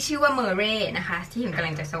สีที่ชื่อว่าเมอร์เร่นะคะที่ผมกำ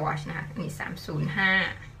ลังจะสวอชนะคะนี่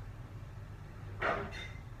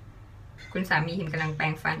305คุณสามีหิมกำลังแปร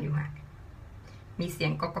งฟันอยู่ค่ะมีเสีย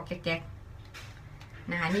งก๊อกแก๊ก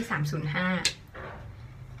นะคะนี่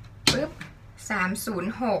305ปึ๊บ306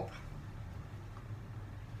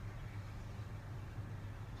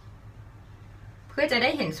เพื่อจะได้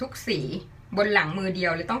เห็นทุกสีบนหลังมือเดีย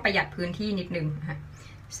วเลยต้องประหยัดพื้นที่นิดนึงค่ะ306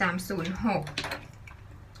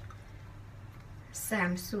 307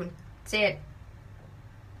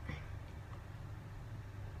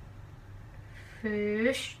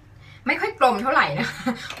 Rouge ไม่ค่อยกลมเท่าไหร่นะ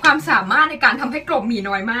ความสามารถในการทำให้กลมมี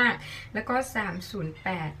น้อยมากแล้วก็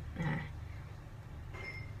308นะ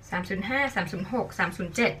305 306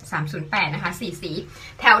 307 308นะคะสี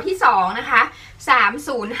แถวที่2นะคะ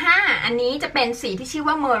305อันนี้จะเป็นสีที่ชื่อ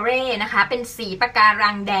ว่าเมอร์เร่นะคะเป็นสีปะการั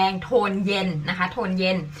งแดงโทนเย็นนะคะโทนเ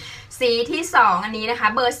ย็นสีที่2อันนี้นะคะ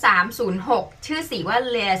เบอร์306ชื่อสีว่า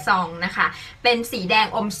เลซองนะคะเป็นสีแดง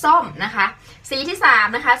อมส้มนะคะสีที่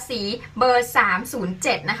3นะคะสีเบอร์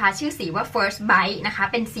307นะคะชื่อสีว่า First Bite นะคะ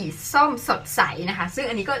เป็นสีส้มสดใสนะคะซึ่ง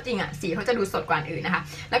อันนี้ก็จริงสีเขาจะดูสดกว่าอื่นนะคะ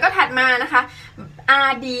แล้วก็ถัดมานะคะ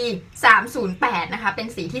RD 308นะคะเป็น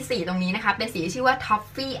สีที่4ตรงนี้นะคะเป็นสีที่ชื่อว่า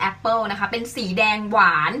Toffee Apple นะคะเป็นสีแดงหว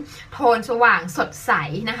านโทนสว่างสดใส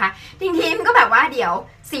นะคะจริงๆมันก็แบบว่าเดี๋ยว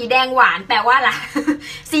สีแดงหวานแปลว่าอะไร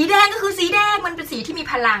สีแดงก็คือสีแดงมันเป็นสีที่มี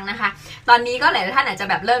พลังนะคะตอนนี้ก็หลายท่านอาจจะ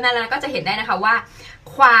แบบเริ่มได้แล้วก็จะเห็นได้นะคะว่า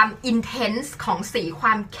ความอินเทนส์ของสีคว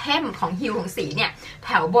ามเข้มของฮิวของสีเนี่ยแถ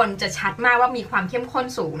วบนจะชัดมากว่ามีความเข้มข้น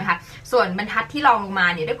สูงนะคะส่วนบรรทัดที่รองลงมา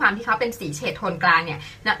เนี่ยด้วยความที่เขาเป็นสีเฉดโทนกลางเนี่ย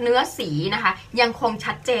เนื้อสีนะคะยังคง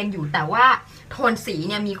ชัดเจนอยู่แต่ว่าโทนสี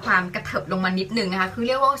เนี่ยมีความกระเถิบลงมานิดนึงนะคะคือเ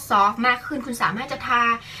รียกว่าซอฟต์มากขึ้นคุณสามารถจะทา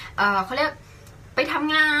เขาเรียกไปท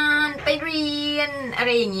ำงานไปเรียนอะไร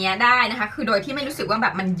อย่างเงี้ยได้นะคะคือโดยที่ไม่รู้สึกว่าแบ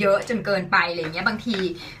บมันเยอะจนเกินไปอะไรเงี้ยบางที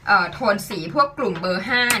โทนสีพวกกลุ่มเบอร์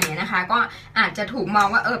5เนี่ยนะคะก็อาจจะถูกมอง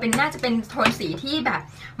ว่าเป็นน่าจะเป็นโทนสีที่แบบ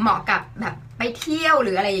เหมาะกับแบบไปเที่ยวห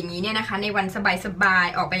รืออะไรอย่างนี้เนี่ยนะคะในวันสบาย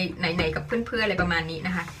ๆออกไปไหนๆกับเพื่อนๆอะไรประมาณนี้น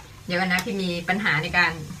ะคะเดี๋ยวนะที่มีปัญหาในกา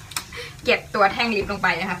รเก็บตัวแท่งลิปลงไป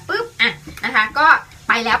นะคะปึ๊บนะคะก็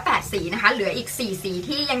ไปแล้ว8สีนะคะเหลืออีก4สี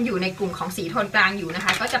ที่ยังอยู่ในกลุ่มของสีโทนกลางอยู่นะค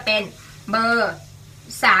ะก็จะเป็นเบอร์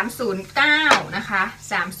309นะคะ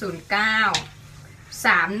309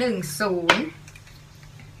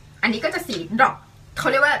 310อันนี้ก็จะสีดรอปเขา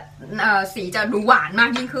เรียกว่าสีจะดูหวานมาก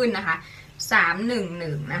ยิ่งขึ้นนะคะ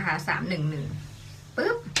311นะคะ311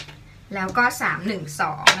ปึ๊บแล้วก็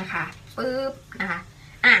312นะคะปึ๊บนะคะ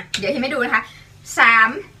เดี๋ยวให้ดูนะคะ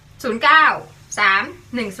309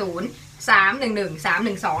 310 311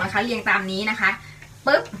 312นะคะเรียงตามนี้นะคะ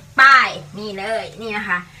ปึ๊บป้ายนี่เลยนี่นะค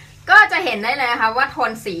ะก็จะเห็นได้เลยนะคะว่าโท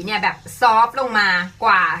นสีเนี่ยแบบซอฟต์ลงมาก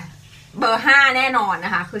ว่าเบอร์5แน่นอนน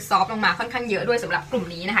ะคะคือซอฟต์ลงมาค่อนข้างเยอะด้วยสำหรับกลุ่ม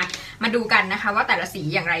นี้นะคะมาดูกันนะคะว่าแต่ละสี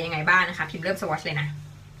อย่างไรยังไงบ้างนะคะพิมพ์เริ่มสวอชเลยนะ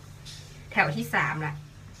แถวที่3ละ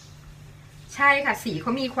ใช่ค่ะสีเข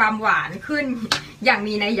ามีความหวานขึ้นอย่าง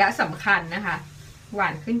มีนัยยะสำคัญนะคะหวา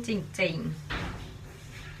นขึ้นจริงๆ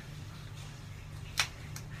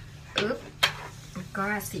ปึ๊บแล้วก็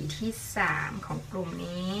สีที่3ของกลุ่ม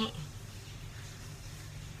นี้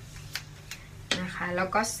นะคะแล้ว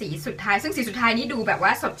ก็สีสุดท้ายซึ่งสีสุดท้ายนี้ดูแบบว่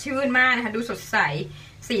าสดชื่นมากนะคะดูสดใส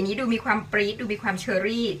สีนี้ดูมีความปรี๊ดดูมีความเชอร์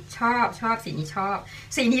รี่ชอบสีนี้ชอบ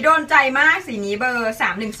สีนี้โดนใจมากสีนี้เบอร์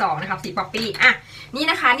312นะคะสีป๊อปปี้อ่ะนี่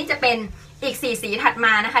นะคะนี่จะเป็นอีก4สีถัดม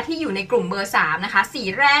านะคะที่อยู่ในกลุ่มเบอร์3นะคะสี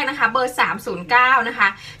แรกนะคะเบอร์309นะคะ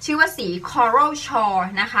ชื่อว่าสี coral shore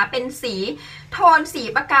นะคะเป็นสีโทนสี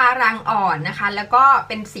ปะการังอ่อนนะคะแล้วก็เ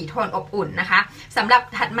ป็นสีโทนอบอุ่นนะคะสำหรับ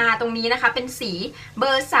ถัดมาตรงนี้นะคะเป็นสีเบ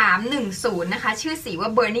อร์310นะคะชื่อสีว่า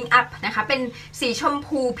burning up นะคะเป็นสีชม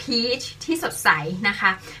พูพีชที่สดใสนะคะ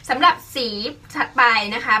สำหรับสีถัดไป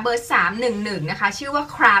นะคะเบอร์311นะคะชื่อว่า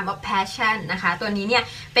crown of passion นะคะตัวนี้เนี่ย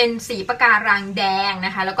เป็นสีปะการังแดงน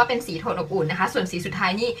ะคะแล้วก็เป็นสีโทนอบอุ่นนะคะส่วนสีสุดท้า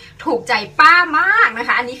ยนี่ถูกใจป้ามากนะค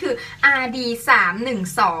ะอันนี้คือ RD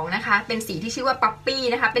 312นะคะเป็นสีที่ชื่อว่า puppy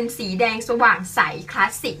นะคะเป็นสีแดงสว่างใสคลา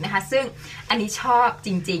สสิกนะคะซึ่งอันนี้ชอบจ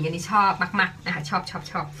ริงๆอันนี้ชอบมากๆนะคะชอ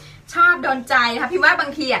บโดนใจนะคะพี่ว่าบา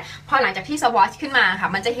งทีอ่ะพอหลังจากที่สวอชขึ้นมาค่ะ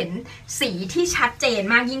มันจะเห็นสีที่ชัดเจน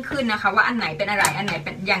มากยิ่งขึ้นนะคะว่าอันไหนเป็นอะไรอันไหนเ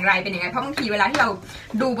ป็นอย่างไรเป็นยังไงเพราะบางทีเวลาที่เรา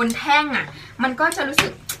ดูบนแท่งอ่ะมันก็จะรู้สึ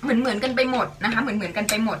กเหมือนกันไปหมดนะคะเหมือนกัน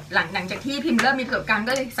ไปหมดหลังจากที่พิมพ์เริ่มมีประสบการณ์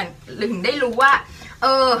ก็เลยถึงได้รู้ว่า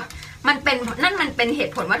มันเป็นเห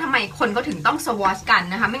ตุผลว่าทำไมคนก็ถึงต้องสวอชกัน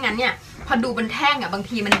นะคะไม่งั้นเนี่ยพอดูบนแท่งอ่ะบาง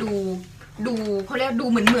ทีมันดูเขาเรียกดู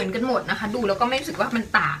เหมือนกันหมดนะคะดูแล้วก็ไม่รู้สึกว่ามัน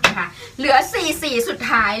ต่างนะคะเหลือ4สีสุด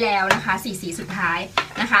ท้ายแล้วนะคะ4สีสุดท้าย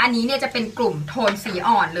นะคะอันนี้เนี่ยจะเป็นกลุ่มโทนสี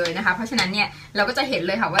อ่อนเลยนะคะเพราะฉะนั้นเนี่ยเราก็จะเห็นเ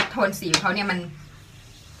ลยค่ะว่าโทนสีของเขาเนี่ยมัน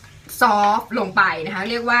ซอฟลงไปนะคะ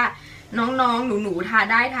เรียกว่าน้องๆหนูๆทา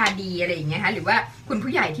ได้ทาดีอะไรอย่างเงี้ยค่ะหรือว่าคุณ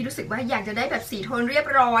ผู้ใหญ่ที่รู้สึกว่าอยากจะได้แบบสีโทนเรียบ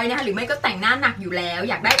ร้อยนะคะหรือไม่ก็แต่งหน้าหนักอยู่แล้ว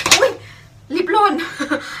อยากได้ลิปหล่น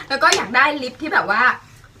แล้วก็อยากได้ลิปที่แบบว่า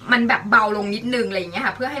มันแบบเบาลงนิดนึงอะไรอย่างเงี้ย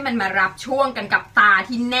ค่ะเพื่อให้มันมารับช่วงกันกับตา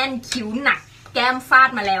ที่แน่นคิ้วหนักแก้มฟาด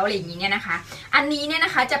มาแล้วอะไรอย่างเงี้ยนะคะอันนี้เนี่ยน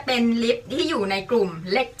ะคะจะเป็นลิปที่อยู่ในกลุ่ม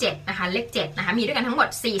เลข7นะคะเลข7นะคะมีด้วยกันทั้งหมด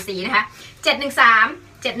4สีนะคะ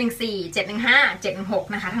713 714 715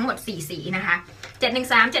 716นะคะทั้งหมด4สีนะคะ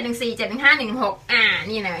713 714 715 116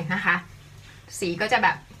นี่เลยนะคะสีก็จะแบ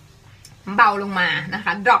บเบาลงมานะค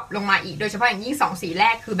ะดรอปลงมาอีกโดยเฉพาะอย่างยิ่ง2สีแร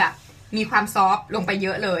กคือแบบมีความซอฟต์ลงไปเย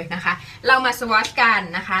อะเลยนะคะเรามาสวอชกัน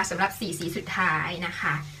นะคะสำหรับ4สีสุดท้ายนะค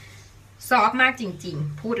ะซอฟต์มากจริง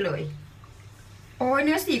ๆพูดเลยโอ้ยเ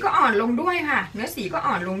นื้อสีก็อ่อนลงด้วยค่ะเนื้อสีก็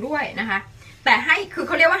อ่อนลงด้วยนะคะแต่ให้คือเ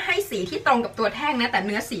ขาเรียกว่าให้สีที่ตรงกับตัวแท่งนะแต่เ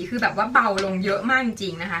นื้อสีคือแบบว่าเบาลงเยอะมากจริ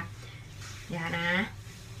งๆนะคะอย่านะ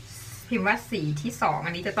พิมพ์ว่าสีที่2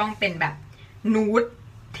อันนี้จะต้องเป็นแบบนูด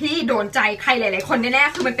ที่โดนใจใครหลายๆคนแน่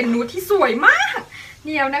ๆคือมันเป็นนูดที่สวยมากเ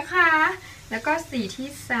ดี๋ยวนะคะแล้วก็สีที่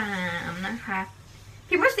3นะคะ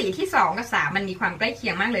พิมพ์ว่าสีที่2กับ3มันมีความใกล้เคี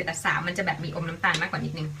ยงมากเลยแต่3มันจะแบบมีอมน้ำตาลมากกว่านิ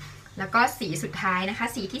ดนึงแล้วก็สีสุดท้ายนะคะ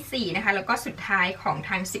สีที่4นะคะแล้วก็สุดท้ายของท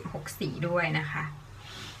าง16สีด้วยนะคะ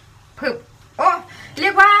พึบเรี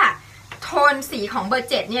ยกว่าโทนสีของเบอร์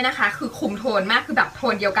7เนี่ยนะคะคือคุมโทนมากคือแบบโท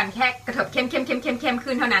นเดียวกันแค่กระเถิบเข้ม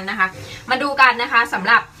ขึ้นเท่านั้นนะคะมาดูกันนะคะสำ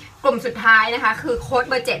หรับกลุ่มสุดท้ายนะคะคือโค้ด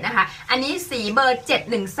เบอร์7นะคะอันนี้สีเบอร์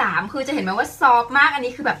713คือจะเห็นไหมว่าซอฟต์มากอัน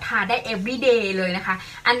นี้คือแบบทาได้ everyday เลยนะคะ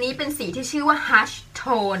อันนี้เป็นสีที่ชื่อว่า hush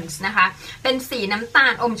tones นะคะเป็นสีน้ำตา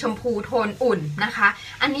ลอมชมพูโทนอุ่นนะคะ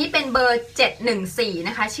อันนี้เป็นเบอร์714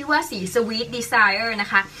นะคะชื่อว่าสี sweet desire นะ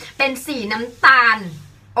คะเป็นสีน้ำตาล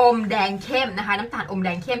อมแดงเข้มนะคะน้ำตาลอมแด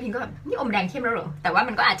งเข้มพิงก็แบบนี่อมแดงเข้มแล้วเหรอแต่ว่า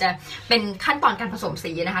มันก็อาจจะเป็นขั้นตอนการผสม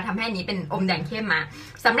สีนะคะทำให้อันนี้เป็นอมแดงเข้มมา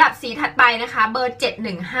สำหรับสีถัดไปนะคะเบอร์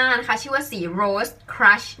715นะคะชื่อว่าสี rose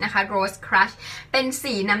crush นะคะ rose crush เป็น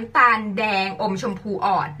สีน้ำตาลแดงอมชมพู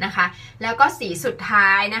อ่อนนะคะแล้วก็สีสุดท้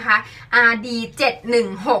ายนะคะ RD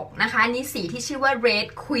 716นะคะนี่สีที่ชื่อว่า red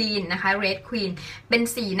queen นะคะ red queen เป็น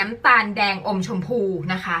สีน้ำตาลแดงอมชมพู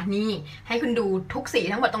นะคะนี่ให้คุณดูทุกสี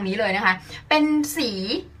ทั้งหมดตรงนี้เลยนะคะเป็นสี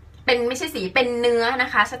ไม่ใช่สีเป็นเนื้อน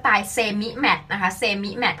ะคะสไตล์เซมิแมตนะคะเซ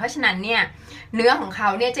มิแมตเพราะฉะนั้นเนี่ยเนื้อของเขา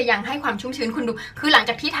เนี่ยจะยังให้ความชุ่มชื้นคุณดูคือหลัง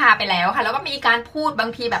จากที่ทาไปแล้วค่ะแล้วก็มีการพูดบาง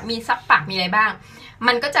ทีแบบมีซับปากมีอะไรบ้าง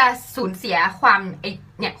มันก็จะสูญเสียความ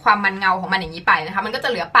ความมันเงาของมันอย่างนี้ไปนะคะมันก็จะ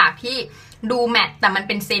เหลือปากที่ดูแมตต์แต่มันเ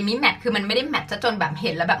ป็นเซมิแมตต์คือมันไม่ได้แมตต์จนแบบเ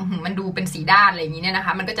ห็นแล้วแบบมันดูเป็นสีด้านอะไรอย่างนี้เนี่ยนะค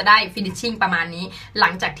ะมันก็จะได้ฟินิชชิ่งประมาณนี้หลั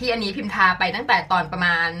งจากที่อันนี้พิมพ์ทาไปตั้งแต่ตอนประม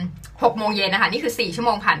าณ6 โมงเย็นนะคะนี่คือ4 ชั่วโม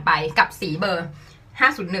งผ่านไปกับสีเบอร์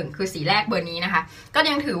501คือสีแรกเบอร์นี้นะคะก็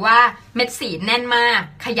ยังถือว่าเม็ดสีแน่นมาก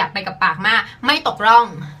ขยับไปกับปากมากไม่ตกร่อง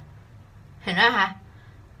เห็นไหมคะ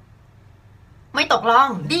ไม่ตกร่อง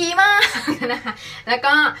ดีมากนะคะแล้ว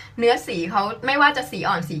ก็เนื้อสีเขาไม่ว่าจะสี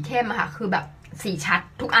อ่อนสีเข้มอะค่ะคือแบบสีชัด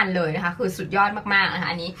ทุกอันเลยนะคะคือสุดยอดมากๆนะคะ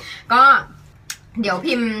อันนี้ก็เดี๋ยว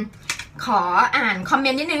พิมพ์ขออ่านคอมเม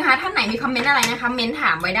นต์นิดนึงนะคะท่านไหนมีคอมเมนต์อะไรนะคะเม้นถ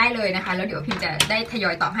ามไว้ได้เลยนะคะแล้วเดี๋ยวพิมจะได้ทยอ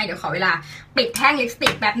ยตอบให้เดี๋ยวขอเวลาปิดแท่งลิปสติ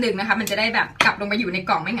กแป๊บหนึ่งนะคะมันจะได้แบบกลับลงไปอยู่ใน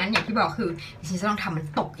กล่องไม่งั้นอย่างที่บอกคือฉันจะต้องทำมัน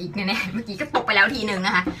ตกอีกแน่ๆเมื่อกี้ก็ตกไปแล้วทีนึงน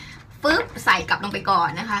ะคะฟึ๊บใส่กลับลงไปก่อน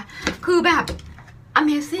นะคะคือแบบ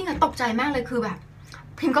Amazing อะตกใจมากเลยคือแบบ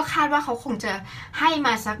พิมก็คาดว่าเขาคงจะให้ม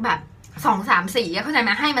าสักแบบ2-3 สีเข้าใจไห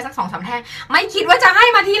มให้มาสัก2-3 แท่งไม่คิดว่าจะให้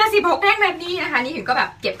มาทีละ16 แท่งแบบนี้นะคะนี่ถึงก็แบบ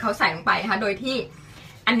เก็บเขาใส่ลงไปนะคะโดยที่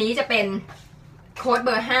อันนี้จะเป็นโค้ดเบ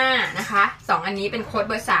อร์5นะคะ2อันนี้เป็นโค้ด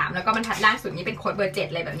เบอร์3แล้วก็บรรทัดล่างสุดนี้เป็นโค้ดเบอร์7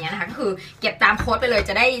อะไรแบบนี้นะคะก็คือเก็บตามโค้ดไปเลย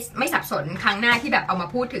จะได้ไม่สับสนครั้งหน้าที่แบบเอามา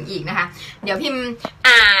พูดถึงอีกนะคะเดี๋ยวพิมพ์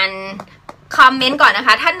อ่านคอมเมนต์ก่อนนะค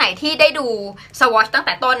ะท่านไหนที่ได้ดู Swatch ตั้งแ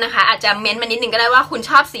ต่ต้นนะคะอาจจะเม้นต์มานิดนึงก็ได้ว่าคุณ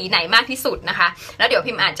ชอบสีไหนมากที่สุดนะคะแล้วเดี๋ยว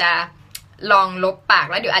พิมพ์อาจจะลองลบปาก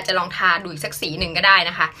แล้วเดี๋ยวอาจจะลองทาดูอีกสักสีหนึ่งก็ได้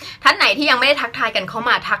นะคะท่านไหนที่ยังไม่ได้ทักทายกันเข้า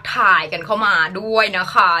มาทักทายกันเข้ามาด้วยนะ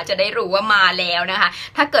คะจะได้รู้ว่ามาแล้วนะคะ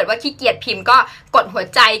ถ้าเกิดว่าขี้เกียจพิมพ์ก็กดหัว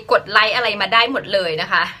ใจกดไลค์อะไรมาได้หมดเลยนะ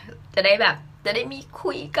คะจะได้มี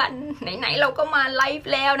คุยกันไหนๆเราก็มาไลฟ์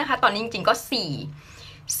แล้วนะคะตอนนี้จริงๆก็4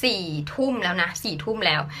 ทุ่มแล้วนะ4 ทุ่มแ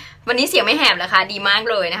ล้ววันนี้เสียงไม่แหบเลยค่ะดีมาก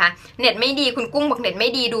เลยนะคะเน็ตไม่ดีคุณกุ้งบอกเน็ตไม่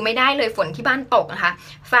ดีดูไม่ได้เลยฝนที่บ้านตกนะคะ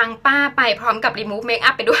ฟังป้าไปพร้อมกับรีมูฟเมคอั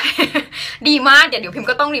พไปด้วย ดีมากเดี๋ยวพิม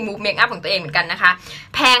ก็ต้องรีมูฟเมคอัพของตัวเองเหมือนกันนะคะ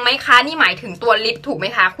แพงไหมคะนี่หมายถึงตัวลิปถูกไหม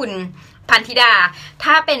คะคุณพันธิดา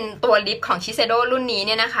ถ้าเป็นตัวลิปของ Shiseido รุ่นนี้เ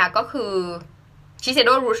นี่ยนะคะก็คือ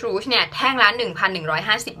Shiseido Rouge เนี่ยแท่งละ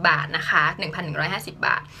 1,150 บาทนะคะ 1,150 บ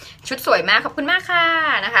าทชุดสวยมากขอบคุณมากค่ะ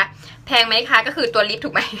นะคะแพงไหมคะก็คือตัวลิปถู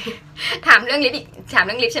กไหม ถามเรื่องลิปอีกถามเ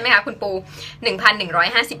รื่องลิปใช่ไหมคะคุณปู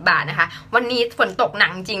 1,150 บาทนะคะวันนี้ฝนตกหนั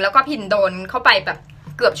กจริงแล้วก็พินโดนเข้าไปแบบ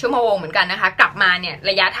เกือบชั่วโมงเหมือนกันนะคะกลับมาเนี่ย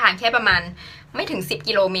ระยะทางแค่ประมาณไม่ถึง10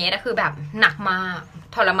 กิโลเมตรคือแบบหนักมาก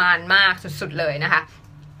ทรมานมากสุดๆเลยนะคะ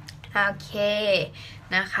โอเค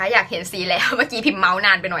นะคะอยากเห็นสีแล้วเมื่อกี้พิมพ์เมาส์น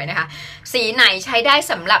านไปหน่อยนะคะสีไหนใช้ได้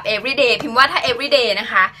สำหรับ everyday พิมพ์ว่าถ้า everyday นะ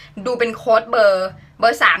คะดูเป็นโค้ดเบอ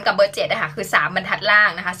ร์3กับเบอร์7นะคะคือ3 บรรทัดล่าง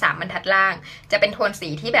นะคะ3 บรรทัดล่างจะเป็นโทนสี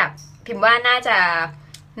ที่แบบพิมพ์ว่าน่าจ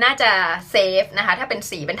ะเซฟนะคะถ้าเป็น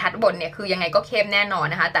สีบรรทัดบนเนี่ยคือยังไงก็เข้มแน่นอน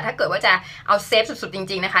นะคะแต่ถ้าเกิดว่าจะเอาเซฟสุดๆจ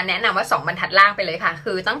ริงๆนะคะแนะนำว่า2 บรรทัดล่างไปเลยค่ะ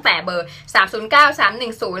คือตั้งแต่เบอร์309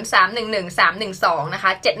 310 311 312นะค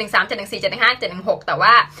ะ713 714 715 716แต่ว่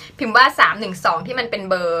าพิมพ์ว่า312ที่มันเป็น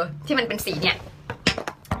เบอร์ที่มันเป็นสีเนี่ย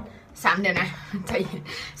เดี๋ยวนะ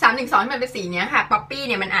312ที่มันเป็นสีเนี้ยค่ะป๊อปปี้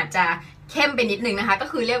เนี่ยมันอาจจะเข้มไปนิดนึงนะคะก็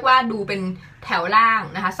คือเรียกว่าดูเป็นแถวล่าง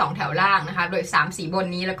นะคะ2 แถวล่างนะคะโดย3 สีบน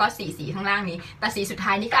นี้แล้วก็4 สีข้างล่างนี้แต่สีสุดท้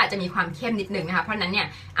ายนี้ก็อาจจะมีความเข้มนิดนึงนะคะเพราะนั้นเนี่ย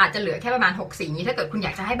อาจจะเหลือแค่ประมาณ6 สีนี้ถ้าเกิดคุณอย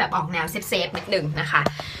ากจะให้แบบออกแนวเซฟนิดนึงนะคะ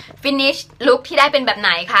ฟินิชลุคที่ได้เป็นแบบไห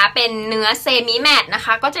นคะเป็นเนื้อเซมิแมตนะค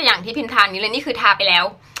ะก็จะอย่างที่พิมพ์ทานนี้เลยนี่คือทาไปแล้ว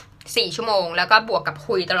4 ชั่วโมงแล้วก็บวกกับ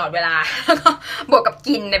คุยตลอดเวลาแล้วก็บวกกับ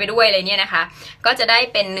กินไปด้วยเลยเนี่ยนะคะก็จะได้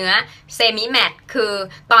เป็นเนื้อเซมิแมตคือ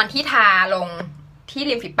ตอนที่ทาลงที่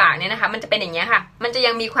ริมฝีปากเนี่ยนะคะมันจะเป็นอย่างเงี้ยค่ะมันจะ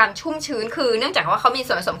ยังมีความชุ่มชื้นคือเนื่องจากว่าเขามี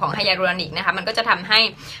ส่วนผสมของไฮยาลูรอนิกนะคะมันก็จะทำใ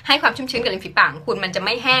ห้ความชุ่มชื้นกับริมฝีปากคุณมันจะไ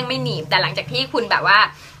ม่แห้งไม่หนีบแต่หลังจากที่คุณแบบว่า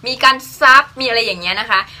มีการซับมีอะไรอย่างเงี้ยนะ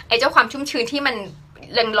คะไอ้เจ้าความชุ่มชื้นที่มัน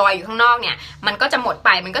ลอยอยู่ข้างนอกเนี่ยมันก็จะหมดไป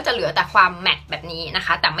มันก็จะเหลือแต่ความแมตต์แบบนี้นะค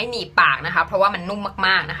ะแต่ไม่หนีบปากนะคะเพราะว่ามันนุ่มม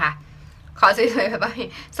ากๆนะคะขอสวยๆแบบ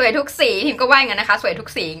สวยทุกสีพิมก็ว่าอย่างนั้นนะคะสวยทุก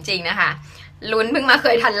สีจริงๆนะคะลุ้นเพิ่งมาเค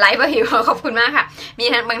ยทันไลฟ์ป่ะพิมขอบคุณมากค่ะมี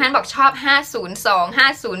บางท่านบอกชอบ502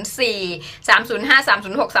 504 305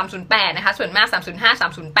 306 308นะคะส่วนมาก305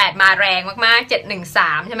 308มาแรงมากๆ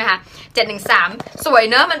713ใช่ไหมคะ713สวย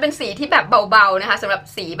เนอะมันเป็นสีที่แบบเบาๆนะคะสำหรับ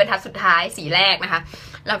สีบรรทัดสุดท้ายสีแรกนะคะ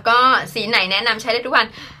แล้วก็สีไหนแนะนำใช้ได้ทุกวัน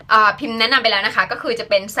พิมพ์แนะนำไปแล้วนะคะก็คือจะ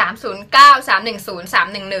เป็น309 310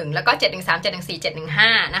 311แล้วก็713 714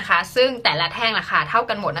 715นะคะซึ่งแต่ละแท่งราคาเท่า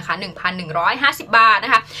กันหมดนะคะ 1,150 บาทน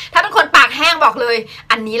ะคะถ้าเป็นคนปากแห้งบอกเลย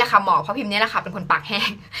อันนี้แหละค่ะเหมาะเพราะพิมพ์นี้แหละค่ะเป็นคนปากแห้ง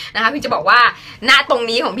นะคะพิมจะบอกว่าหน้าตรง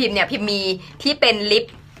นี้ของพิมเนี่ยพิมมีที่เป็นลิป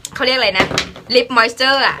เขาเรียกอะไรนะลิปมอยส์เจอ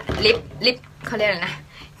ร์อะลิปเขาเรียกอะไรนะ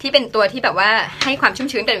ที่เป็นตัวที่แบบว่าให้ความชุ่ม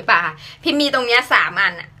ชื้นกับปากพิมมีตรงเนี้ย3 อั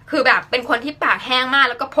นคือแบบเป็นคนที่ปากแห้งมาก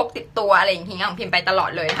แล้วก็พกติดตัวอะไรอย่างเงี้ยของพิมไปตลอด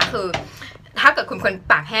เลยนะคะคือ ถ้าเกิดคุณคน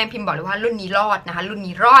ปากแห้งพิมพ์บอกเลยว่ารุ่นนี้รอดนะคะรุ่น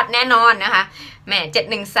นี้รอดแน่นอนนะคะแหม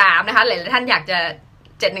713นะคะหลายท่านอยากจะ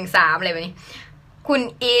713อะไรแบบนี้คุณ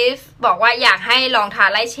อีฟบอกว่าอยากให้ลองทา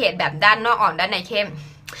ไล่เฉดแบบด้านนอกอ่อนด้านในเข้ม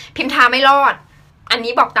พิมพ์ทาไม่รอดอัน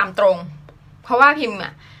นี้บอกตามตรงเพราะว่าพิมพ์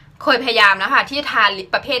เคยพยายามนะคะที่ทาลิป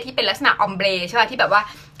ประเภทที่เป็นลักษณะออมเบรใช่ป่ะที่แบบว่า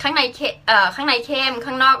ข้างในเข้ม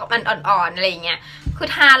ข้างนอกมันอ่อนๆอะไรอย่างเงี้ยคือ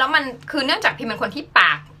ทาแล้วมันคือเนื่องจากพิมพ์เป็นคนที่ป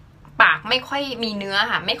ากไม่ค่อยมีเนื้อ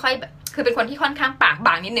ค่ะไม่ค่อยแบบคือเป็นคนที่ค่อนข้างปากบ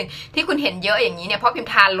างนิดนึงที่คุณเห็นเยอะอย่างนี้เนี่ยเพราะพิมพ์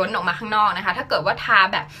ทาล้นออกมาข้างนอกนะคะถ้าเกิดว่าทา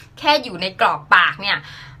แบบแค่อยู่ในกรอบปากเนี่ย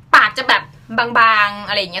ปากจะแบบบางๆ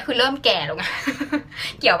อะไรอย่างเงี้ยคือเริ่มแก่แล้วไง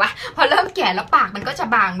เกี่ยวปะพอเริ่มแก่แล้วปากมันก็จะ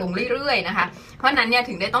บางลงเรื่อยๆนะคะเพราะนั้นเนี่ย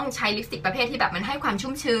ถึงได้ต้องใช้ลิปสติกประเภทที่แบบมันให้ความชุ่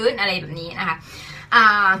มชื้นอะไรแบบนี้นะคะ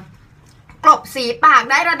กลบสีปาก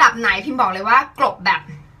ได้ระดับไหนพิมพ์บอกเลยว่ากลบแบบ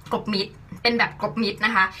กลบมิดเป็นแบบกลบมิดน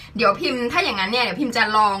ะคะเดี๋ยวพิมพ์ถ้าอย่างนั้นเนี่ยเดี๋ยวพิมพ์จะ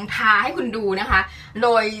ลองทาให้คุณดูนะคะโด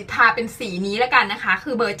ยทาเป็นสีนี้แล้วกันนะคะ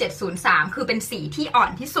คือเบอร์703คือเป็นสีที่อ่อ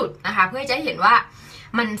นที่สุดนะคะเพื่อจะเห็นว่า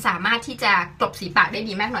มันสามารถที่จะกลบสีปากได้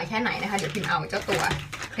ดีมากน้อยแค่ไหนนะคะเดี๋ยวพิมพ์เอาเจ้าตัว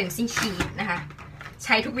cleansing sheet นะคะใ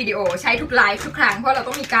ช้ทุกวิดีโอใช้ทุกไลฟ์ทุกครั้งเพราะเรา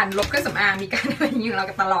ต้องมีการลบเครื่องสำอางมีการอะไรอย่างนี้ของเรา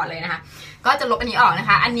กันตลอดเลยนะคะก็จะลบอันนี้ออกนะ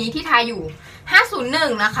คะอันนี้ที่ทาอยู่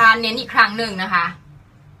501นะคะเน้นอีกครั้งหนึ่งนะคะ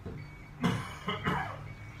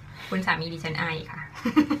คุณสามีดิฉันไอค่ะ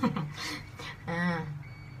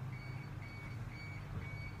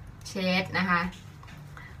เช็ดนะคะ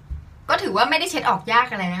ก็ถือว่าไม่ได้เช็ดออกยาก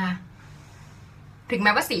อะไรนะคะถึงแ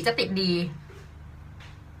ม้ว่าสีจะติดดี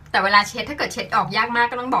แต่เวลาเช็ดถ้าเกิดเช็ดออกยากมาก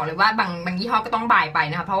ก็ต้องบอกเลยว่าบางยี่ห้อก็ต้องบ่ายไป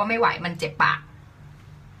นะคะเพราะว่าไม่ไหวมันเจ็บปาก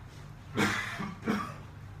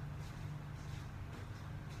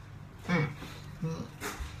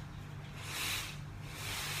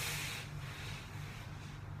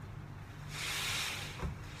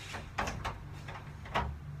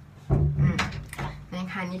นะ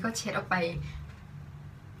คะนี่ก็เช็ดออกไป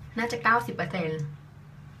น่าจะ90%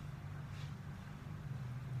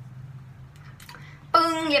ปึ้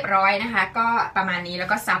งเรียบร้อยนะคะก็ประมาณนี้แล้ว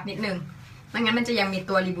ก็ซับนิดนึงไม่งั้นมันจะยังมี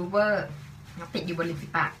ตัวรีมูเวอร์ติดอยู่บนริมฝี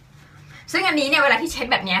ปากซึ่งอันนี้เนี่ยเวลาที่เช็ด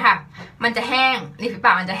แบบนี้ค่ะมันจะแห้งริมฝีป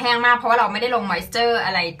ากมันจะแห้งมากเพราะว่าเราไม่ได้ลงมอยส์เจอร์อ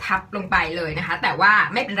ะไรทับลงไปเลยนะคะแต่ว่า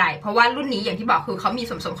ไม่เป็นไรเพราะว่ารุ่นนี้อย่างที่บอกคือเขามี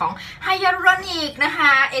ส่วนผสมของไฮยาลูรอนิกนะค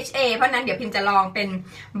ะ HA เพราะนั้นเดี๋ยวพิมจะลองเป็น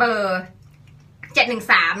เบอร์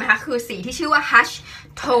713นะคะคือสีที่ชื่อว่า Hush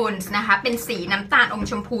Tones นะคะเป็นสีน้ำตาลอม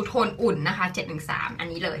ชมพูโทนอุ่นนะคะ713อัน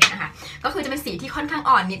นี้เลยนะคะก็คือจะเป็นสีที่ค่อนข้าง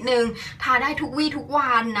อ่อนนิดนึงทาได้ทุกวี่ทุก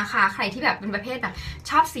วันนะคะใครที่แบบเป็นประเภทแบบ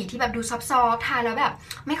ชอบสีที่แบบดูซอฟต์ๆทาแล้วแบบ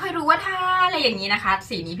ไม่ค่อยรู้ว่าทาอะไรอย่างนี้นะคะ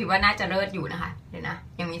สีนี้พิมว่าน่าจะเลิศอยู่นะคะเดี๋ยวนะ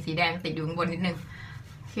ยังมีสีแดงติดอยู่ข้างบนนิดนึง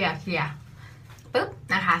เคลียร์ปึ๊บ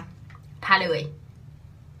นะคะทาเลย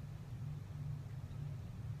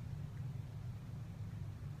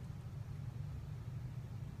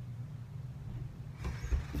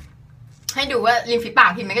ให้ดูว่าริมฝีปา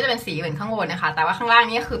กพิมพ์มันก็จะเป็นสีเหมือนข้างบนนะคะแต่ว่าข้างล่าง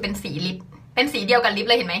นี้ก็คือเป็นสีลิปเป็นสีเดียวกับลิป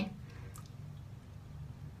เลยเห็นไหม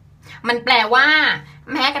มันแปลว่า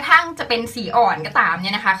แม้กระทั่งจะเป็นสีอ่อนก็ตามเ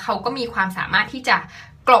นี่ยนะคะเขาก็มีความสามารถที่จะ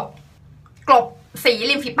กลบสี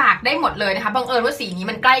ริมฝีปากได้หมดเลยนะคะบังเอิญว่าสีนี้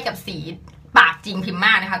มันใกล้กับสีปากจริงพิมพ์ม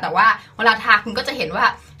ากนะคะแต่ว่าเวลาทาคุณก็จะเห็นว่า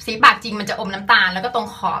สีปากจริงมันจะอมน้ำตาลแล้วก็ตรง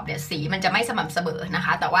ขอบเนี่ยสีมันจะไม่สม่ำเสมอนะค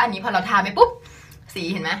ะแต่ว่าอันนี้พอเราทาไปปุ๊บสี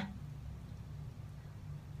เห็นไหม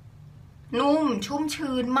นุ่มชุ่ม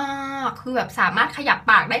ชื้นมากคือแบบสามารถขยับ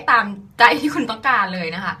ปากได้ตามใจที่คุณต้องการเลย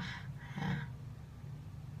นะคะ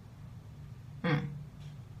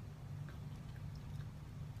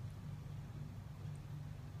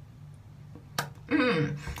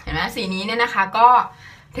เห็นไหมสีนี้เนี่ยนะคะก็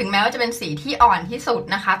ถึงแม้ว่าจะเป็นสีที่อ่อนที่สุด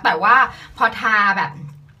นะคะแต่ว่าพอทาแบบ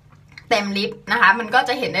เต็มลิปนะคะมันก็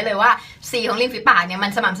จะเห็นได้เลยว่าสีของริมฝีปากเนี่ยมั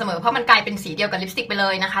นสม่ำเสมอเพราะมันกลายเป็นสีเดียวกับลิปสติกไปเล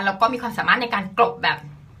ยนะคะแล้วก็มีความสามารถในการกลบแบบ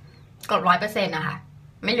กลบ100%นะคะ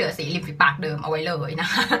ไม่เหลือสีริมฝีปากเดิมเอาไว้เลยนะ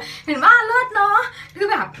คะเห็นว่าเลิศเนาะคือ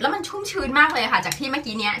แบบแล้วมันชุ่มชื้นมากเลยค่ะจากที่เมื่อ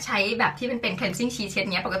กี้เนี้ยใช้แบบที่เป็น cleansing sheet เช็ด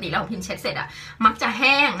เนี้ยปกติแล้วพิมพ์เช็ดเสร็จอะมักจะแ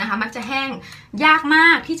ห้งนะคะมักจะแห้งยากมา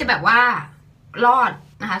กที่จะแบบว่ารอด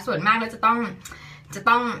นะคะส่วนมากแล้วจะต้อ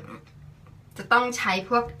งใช้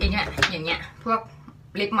พวกอย่างเงี้ยพวก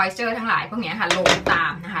ลิปมอยส์เจอร์ทั้งหลายพวกเนี้ยค่ะลงตา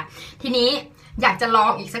มนะคะทีนี้อยากจะลอ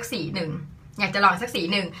งอีกสักสีหนึ่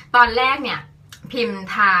งตอนแรกเนี่ยพิมพ์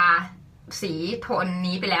ทาสีโทน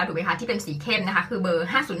นี้ไปแล้วถูกไหมคะที่เป็นสีเข้มนะคะคือเบอร์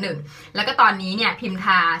501แล้วก็ตอนนี้เนี่ยพิมพ์ท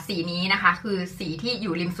าสีนี้นะคะคือสีที่อ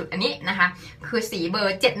ยู่ริมสุดอันนี้นะคะคือสีเบอ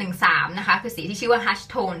ร์713นะคะคือสีที่ชื่อว่า Hush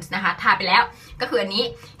Tones นะคะทาไปแล้วก็คืออันนี้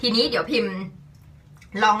ทีนี้เดี๋ยวพิมพ์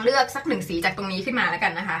ลองเลือกสัก1สีจากตรงนี้ขึ้นมาแล้วกั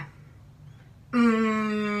นนะคะ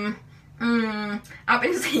เอาเป็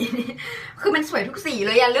นสีนี้คือมันสวยทุกสีเ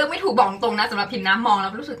ลยอะเลือกไม่ถูกบอกตรงนะสำหรับพิมพ์นะมองแล้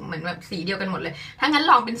วรู้สึกเหมือนแบบสีเดียวกันหมดเลยถ้างั้น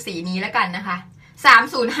ลองเป็นสีนี้แล้วกันนะคะ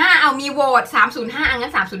305เอามีโหวต305งั้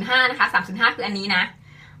น305นะคะ305คืออันนี้นะ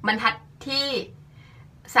บรรทัดที่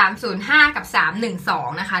305กับ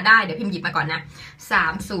312นะคะได้เดี๋ยวพิมพ์หยิบมาก่อนนะ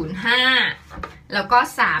305แล้วก็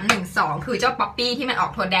312คือเจ้าป๊อปปี้ที่มันออ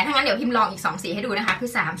กโทนแดงถ้างั้นเดี๋ยวพิมพ์ลองอีก2สีให้ดูนะคะคื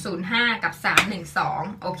อ305กับ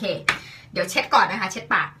312โอเคเดี๋ยวเช็ดก่อนนะคะเช็ด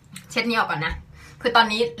ปากเช็ดนี้ออกก่อนนะคือตอน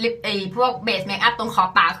นี้ลิปพวกเบสเมคอัพตรงขอบ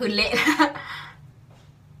ปากคือเละ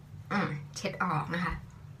เช็ดออกนะคะ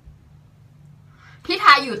ที่ท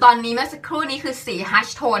าอยู่ตอนนี้เมื่อสักครู่นี้คือสีฮัช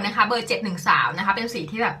โทนนะคะเบอร์713นะคะเป็นสี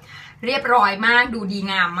ที่แบบเรียบร้อยมากดูดี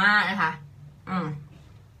งามมากนะคะ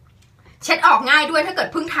เช็ดออกง่ายด้วยถ้าเกิด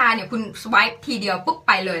เพิ่งทาเนี่ยคุณสวายทีเดียวปุ๊บไ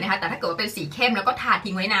ปเลยนะคะแต่ถ้าเกิดว่าเป็นสีเข้มแล้วก็ทา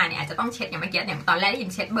ทิ้งไว้นานเนี่ยอาจจะต้องเช็ดอย่างเมื่อกี้อย่างตอนแรกที่พิ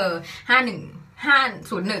มเช็ดเบอร์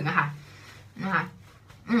51501อะค่ะนะคะ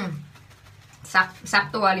ซับ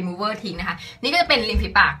ตัว remover ทิ้งนะคะนี่ก็จะเป็นริมฝี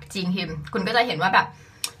ปากจริงพิมคุณก็จะเห็นว่าแบบ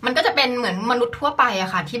มันก็จะเป็นเหมือนมนุษย์ทั่วไปอ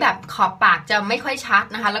ะค่ะที่แบบขอบปากจะไม่ค่อยชัด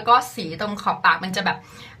นะคะแล้วก็สีตรงขอบปากมันจะแบบ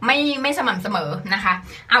ไม่สม่ำเสมอนะคะ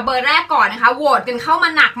เอาเบอร์แรกก่อนนะคะโหวตกันเข้ามา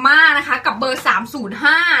หนักมากนะคะกับเบอร์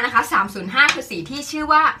305นะคะ305คือสีที่ชื่อ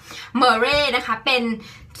ว่าเมเร่นะคะเป็น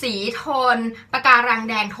สีโทนปะการัง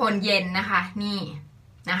แดงโทนเย็นนะคะนี่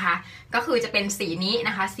นะคะก็คือจะเป็นสีนี้น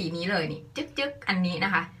ะคะสีนี้เลยนี่จึ๊กอันนี้น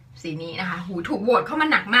ะคะสีนี้นะคะหูถูกโหวตเข้ามา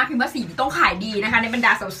หนักมากพิมพ์ว่าสีนี้ต้องขายดีนะคะในบรรด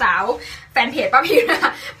าสาวๆแฟนเพจป้าพิมพ์นะค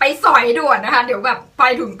ะไปสอยด่วนนะคะเดี๋ยวแบบไป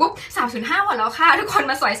ถึงปุ๊บ305หมดแล้วค่ะทุกคน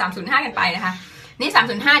มาสอย305กันไปนะคะนี่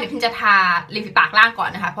305เดี๋ยวพิมจะทาริมฝีปากล่างก่อน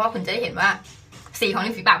นะคะเพราะว่าคุณจะได้เห็นว่าสีของริ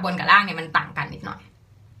มฝีปากบนกับล่างเนี่ยมันต่างกันนิดหน่อย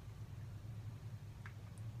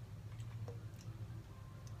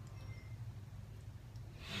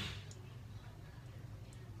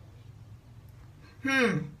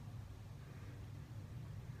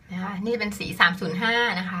นะคะนี่เป็นสี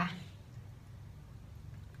305นะคะ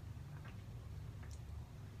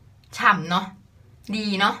ฉ่ำเนาะดี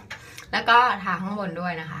เนาะแล้วก็ทาข้างบนด้ว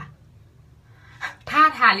ยนะคะถ้า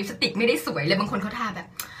ทาลิปสติกไม่ได้สวยเลยบางคนเขาทาแบบ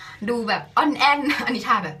ดูแบบอ่อนแอนอันนี้ท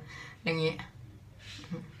าแบบอย่างนี้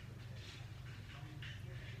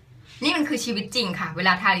นี่มันคือชีวิตจริงค่ะเวล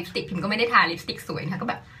าทาลิปสติกพิมก็ไม่ได้ทาลิปสติกสวยนะก็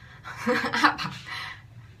แบบอ้าปาก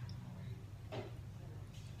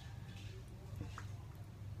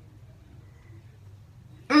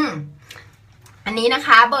อันนี้นะค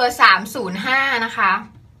ะเบอร์305นะคะ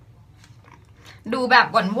ดูแบบ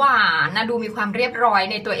หวานๆนะดูมีความเรียบร้อย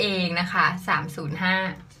ในตัวเองนะคะ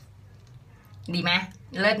305ดีไหม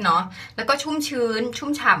เลิศเนาะแล้วก็ชุ่มชื้นชุ่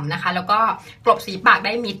มฉ่ำนะคะแล้วก็กลบสีปากไ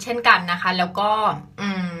ด้มิดเช่นกันนะคะแล้วก็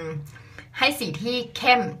ให้สีที่เ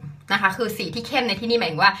ข้มนะคะคือสีที่เข้มในที่นี่หมา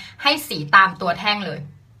ยถึงว่าให้สีตามตัวแท่งเลย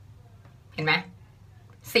เห็นไหม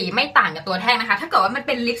สีไม่ต่างกับตัวแท่งนะคะถ้าเกิดว่ามันเ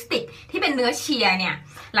ป็นลิปสติกที่เป็นเนื้อเชียร์เนี่ย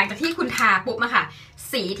หลังจากที่คุณทาปุ๊บอะค่ะ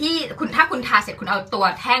สีที่ถ้าคุณทาเสร็จคุณเอาตัว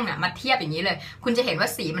แท่งอะมาเทียบอย่างนี้เลยคุณจะเห็นว่า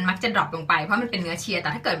สีมันมักจะดรอปลงไปเพราะมันเป็นเนื้อเชียร์แต่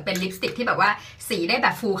ถ้าเกิดเป็นลิปสติกที่แบบว่าสีได้แบ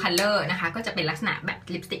บ full color นะคะก็จะเป็นลักษณะแบบ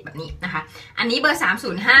ลิปสติกแบบนี้นะคะอันนี้เบอร์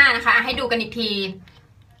305นะคะให้ดูกันอีกที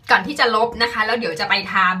ก่อนที่จะลบนะคะแล้วเดี๋ยวจะไป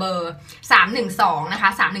ทาเบอร์312นะคะ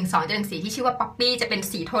312จะเป็นสีที่ชื่อว่าป๊อปปี้จะเป็น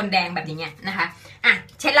สีโทนแดงแบบนี้นะคะอ่ะ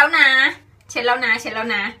เช็ดแล้วนะน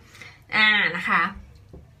ะคะ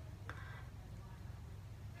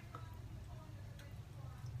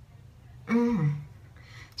เ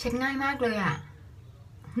ช็ดง่ายมากเลยอ่ะ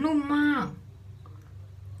นุ่มมาก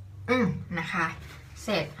นะคะเส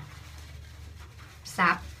ร็จซั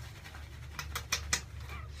บ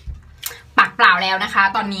ปากเปล่าแล้วนะคะ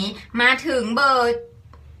ตอนนี้มาถึงเบอร์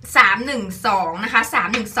312นะคะ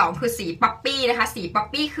312คือสีป๊อปปี้นะคะสีป๊อป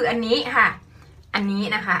ปี้คืออันนี้ค่ะอันนี้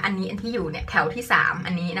นะคะอันที่อยู่เนี่ยแถวที่3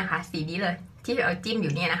อันนี้นะคะสีนี้เลยที่เอาจิ้มอ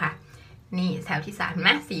ยู่เนี่ยนะคะนี่แถวที่3เห็นไห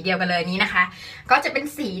มสีเดียวกันเลยนี้นะคะก็จะเป็น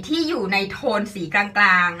สีที่อยู่ในโทนสีกลา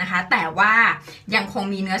งๆนะคะแต่ว่ายังคง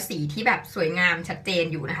มีเนื้อสีที่แบบสวยงามชัดเจน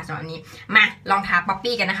อยู่นะคะสำหรับนี้มาลองทาป๊อป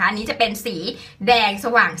ปี้กันนะคะอันนี้จะเป็นสีแดงส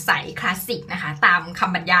ว่างใสคลาสสิกนะคะตามค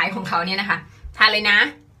ำบรรยายของเขาเนี่ยนะคะทาเลยนะ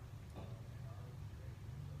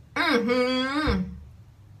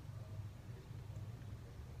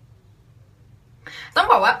ต้อง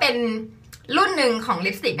บอกว่าเป็นรุ่นหนึ่งของ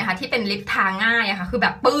ลิปสติกนะคะที่เป็นลิปทาง่ายอะค่ะคือแบ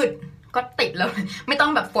บปื้ดก็ติดเลยไม่ต้อ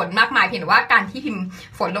งแบบฝนมากมายเพียงแต่ว่าการที่พิมพ์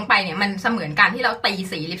ฝนลงไปเนี่ยมันเสมือนการที่เราตี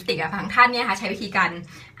สีลิปสติกอะบางท่านเนี่ยค่ะใช้วิธีการ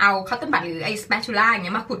เอาคัตเตอร์บัตหรือไอ้สเปชูล่าอย่างเ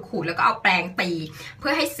งี้ยมาขูดแล้วก็เอาแปรงตีเพื่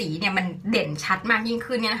อให้สีเนี่ยมันเด่นชัดมากยิ่ง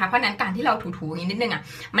ขึ้นเนี่ยนะคะเพราะนั้นการที่เราถูๆอย่างนี้นิดนึงอะ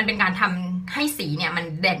มันเป็นการทำให้สีเนี่ยมัน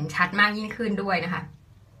เด่นชัดมากยิ่งขึ้นด้วยนะคะ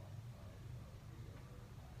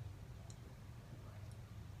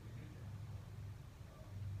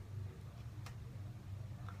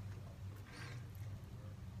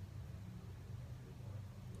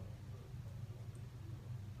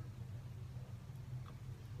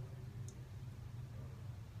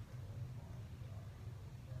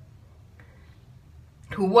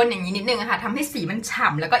ถูวนอย่างนี้นิดนึงนะคะทำให้สีมันฉ่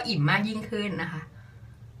ำแล้วก็อิ่มมากยิ่งขึ้นนะคะ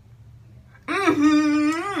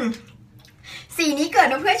สีนี้เกิด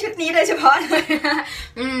มาเพื่อชุดนี้โดยเฉพาะเลย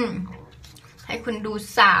ให้คุณดู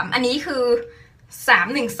3อันนี้คือ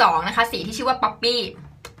312นะคะสีที่ชื่อว่าป๊อปปี้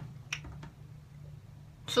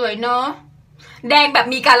สวยเนาะแดงแบบ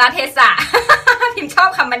มีกาลเทศะ พิมชอบ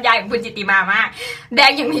คำบรรยายของคุณจิตติมามากแด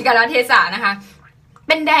งอย่างมีกาลเทศะนะคะเ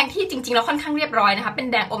ป็นแดงที่จริงๆแล้วค่อนข้างเรียบร้อยนะคะเป็น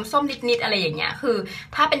แดงอมส้มนิดๆอะไรอย่างเงี้ยคือ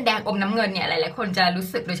ถ้าเป็นแดงอมน้ำเงินเนี่ยหลายๆคนจะรู้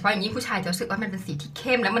สึกโดยเฉพาะอย่างยิ่งผู้ชายจะรู้สึกว่ามันเป็นสีที่เ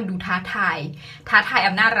ข้มแล้วมันดูท้าทาย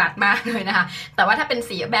อำนาจรัฐมากเลยนะคะแต่ว่าถ้าเป็น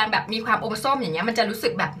สีแดงแบบมีความอมส้มอย่างเงี้ยมันจะรู้สึ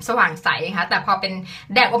กแบบสว่างใสนะคะแต่พอเป็น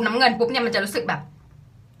แดงอมน้ำเงินปุ๊บเนี่ยมันจะรู้สึกแบบ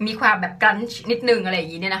มีความแบบกรันช์นิดนึงอะไรอย่า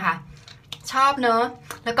งงี้เนี่ยนะคะชอบเนอะ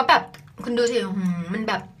แล้วก็แบบคุณดูสิมัน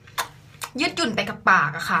แบบยืดหยุ่นไปกับปา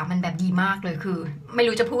กอะค่ะมันแบบดีมากเลยคือไม่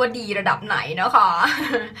รู้จะพูดว่าดีระดับไหนเนาะค่ะ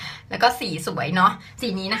แล้วก็สีสวยเนาะสี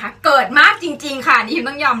นี้นะคะเกิดมากจริงๆค่ะนี่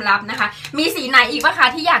ต้องยอมรับนะคะมีสีไหนอีกปะคะ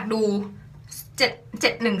ที่อยากดู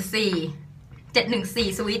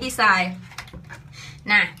714 Sweet Design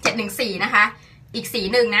นะ714นะคะอีกสี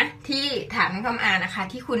หนึ่งนะที่ถามเข้ามานะคะ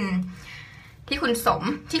ที่คุณสม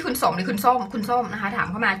หรือคุณส้มนะคะถาม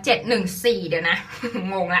เข้ามา714เดี๋ยวนะ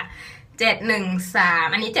งงละ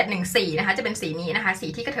713อันนี้714นะคะจะเป็นสีนี้นะคะสี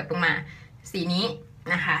ที่กระเถิบลงมาสีนี้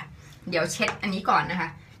นะคะเดี๋ยวเช็ดอันนี้ก่อนนะคะ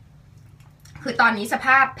คือตอนนี้สภ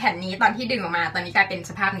าพแผ่นนี้ตอนที่ดึงออกมาตอนนี้กลายเป็น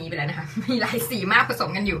สภาพนี้ไปแล้วนะคะมีหลายสีมากผส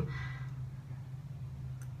มกันอยู่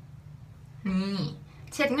นี่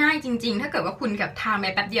เช็ดง่ายจริงๆถ้าเกิดว่าคุณกับทาไป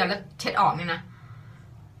แป๊บเดียวแล้วเช็ดออกเนี่ยนะ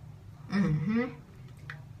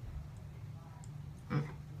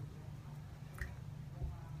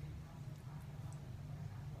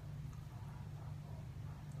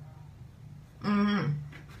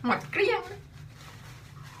หมดเกลี้ยง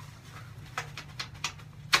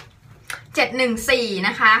714น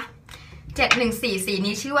ะคะ714สี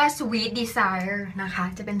นี้ชื่อว่า Sweet Desire นะคะ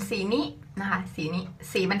จะเป็นสีนี้นะคะสีนี้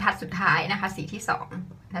สีบรรทัดสุดท้ายนะคะสีที่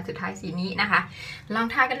2บรรทัดสุดท้ายสีนี้นะคะลอง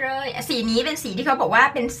ทากันเลยสีนี้เป็นสีที่เขาบอกว่า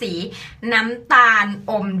เป็นสีน้ำตาล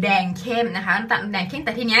อมแดงเข้มนะคะน้ำตาลอมแดงเข้มแ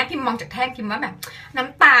ต่ทีเนี้ยพิมมองจากแท่งพิมว่าแบบน้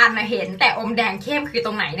ำตาลนะเห็นแต่อมแดงเข้มคือต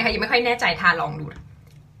รงไหนนะคะยังไม่ค่อยแน่ใจทาลองดู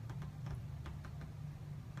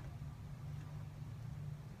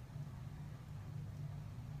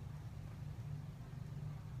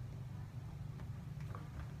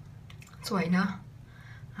สวยเนาะ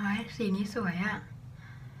สีนี้สวยอะ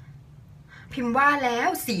พิมพ์ว่าแล้ว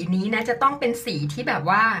สีนี้นะจะต้องเป็นสีที่แบบ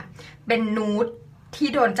ว่าเป็นนูดที่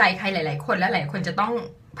โดนใจใครหลายๆคนและหลายคนจะต้อง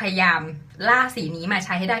พยายามล่าสีนี้มาใ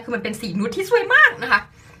ช้ให้ได้คือมันเป็นสีนูดที่สวยมากนะคะ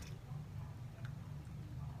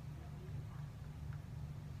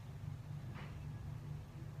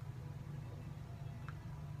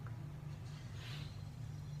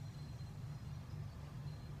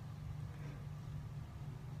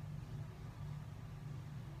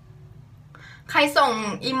ใครส่ง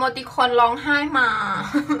อีโมติคอนร้องไห้มา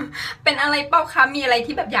เป็นอะไรเปล่าคะมีอะไร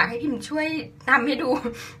ที่แบบอยากให้พิมช่วยทำให้ดู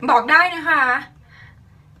บอกได้นะคะ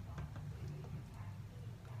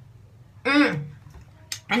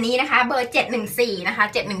อันนี้นะคะเบอร์714นะคะ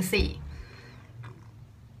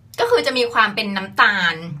714ก็คือจะมีความเป็นน้ำตา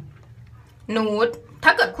ลนูดถ้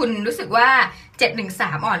าเกิดคุณรู้สึกว่า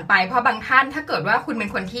713อ่อนไปเพราะบางท่านถ้าเกิดว่าคุณเป็น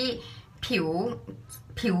คนที่ผิ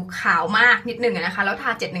วขาวมากนิดนึงนะคะแล้วท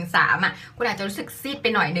า713คุณอาจจะรู้สึกซีดไป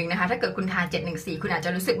หน่อยนึงนะคะถ้าเกิดคุณทา714คุณอาจจ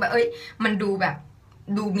ะรู้สึกว่ามันดูแบบ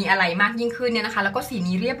ดูมีอะไรมากยิ่งขึ้นเนี่ยนะคะแล้วก็สี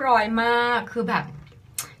นี้เรียบร้อยมากคือแบบ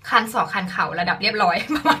คันศอกคันเข่าระดับเรียบร้อย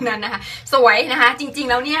ประมาณนั้นนะคะสวยนะคะจริงๆ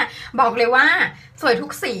แล้วเนี่ยบอกเลยว่าสวยทุ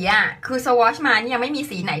กสีคือสวอชมาเนี่ยยังไม่มี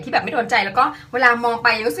สีไหนที่แบบไม่โดนใจแล้วก็เวลามองไป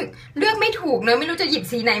รู้สึกเลือกไม่ถูกเนอะไม่รู้จะหยิบ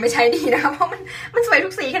สีไหนมาใช้ดีนะคะเพราะมันสวยทุ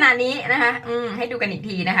กสีขนาดนี้นะคะให้ดูกันอีก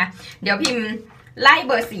ทีนะคะเดี๋ยวพิมพ์ไล่เ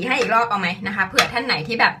บอร์สีให้อีกรอบเอาไหมนะคะเผื่อท่านไหน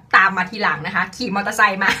ที่แบบตามมาทีหลังนะคะขี่มอเตอร์ไซ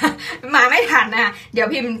ค์มาไม่ทันนะคะเดี๋ยว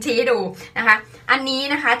พิมพ์ชี้ดูนะคะอันนี้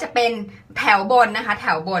นะคะจะเป็นแถวบนนะคะแถ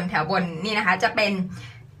วบนนี่นะคะจะเป็น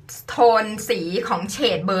โทนสีของเฉ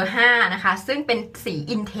ดเบอร์5นะคะซึ่งเป็นสี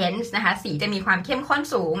intense นะคะสีจะมีความเข้มข้น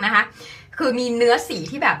สูงนะคะคือมีเนื้อสี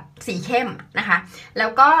ที่แบบสีเข้มนะคะแล้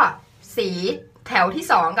วก็สีแถวที่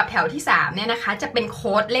2กับแถวที่3เนี่ยนะคะจะเป็นโ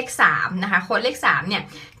ค้ดเลข3นะคะโค้ดเลข3เนี่ย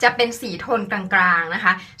จะเป็นสีโทนกลางๆนะค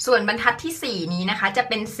ะส่วนบรรทัดที่4นี้นะคะจะ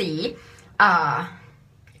เป็นสี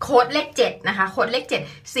โค้ดเลข7นะคะโค้ดเลข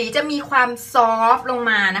7สีจะมีความซอฟต์ลง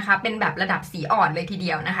มานะคะเป็นแบบระดับสีอ่อนเลยทีเดี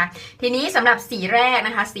ยวนะคะทีนี้สำหรับสีแรกน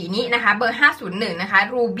ะคะสีนี้นะคะเบอร์501นะคะ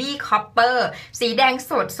Ruby Copper สีแดง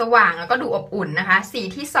สดสว่างแล้วก็ดูอบอุ่นนะคะสี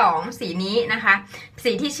ที่2สีนี้นะคะ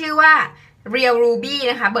สีที่ชื่อว่า Real Ruby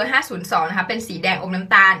นะคะเบอร์502นะคะเป็นสีแดงอมน้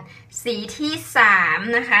ำตาลสีที่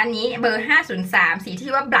3นะคะนี้เบอร์503สี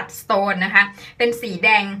ที่ว่า Bloodstone นะคะเป็นสีแด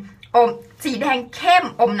งเข้ม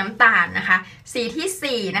อมน้ำตาลนะคะสี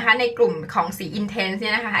ที่4นะคะในกลุ่มของสี Intense เ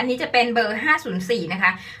นี่ยนะคะอันนี้จะเป็นเบอร์504นะค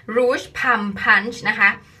ะ Rouge Plum Punch นะค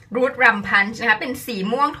ะรูทรัมพันช์นะคะเป็นสี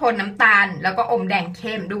ม่วงโทนน้ำตาลแล้วก็อมแดงเ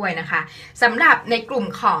ข้มด้วยนะคะสำหรับในกลุ่ม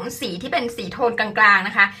ของสีที่เป็นสีโทนกลางๆ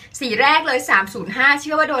นะคะสีแรกเลย305เ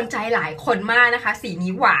ชื่อว่าโดนใจหลายคนมากนะคะสี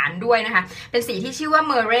นี้หวานด้วยนะคะเป็นสีที่ชื่อว่าเ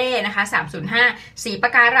มเร่นะคะ305สีป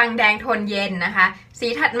ะการังแดงโทนเย็นนะคะสี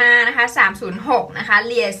ถัดมานะคะ306นะคะ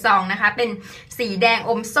เลียซองนะคะเป็นสีแดง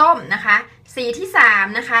อมส้มนะคะสีที่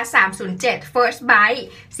3นะคะ307 First Bite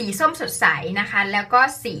สีส้มสดใสนะคะแล้วก็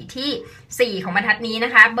สีที่4ของบรรทัดนี้น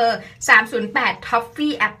ะคะเบอร์308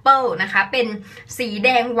 Toffee Apple นะคะเป็นสีแด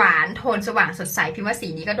งหวานโทนสว่างสดใสพิมพ์ว่าสี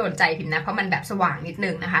นี้ก็โดนใจพิมพ์นะเพราะมันแบบสว่างนิด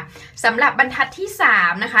นึงนะคะสำหรับบรรทัดที่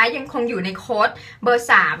3นะคะยังคงอยู่ในโค้ดเบอร์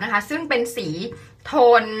3นะคะซึ่งเป็นสีโท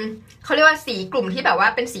นเขาเรียกว่าสีกลุ่มที่แบบว่า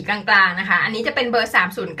เป็นสีกลางๆนะคะอันนี้จะเป็นเบอร์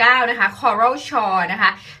309นะคะ Coral Shore นะคะ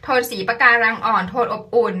โทนสีปะการังอ่อนโทนอบ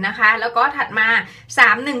อุ่นนะคะแล้วก็ถัดมา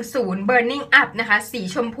310 Burning Up นะคะสี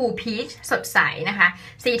ชมพูพีชสดใสนะคะ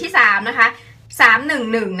สีที่3นะคะ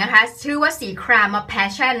311นะคะชื่อว่าสี Crown of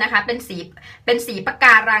Passion นะคะเป็นสีปะก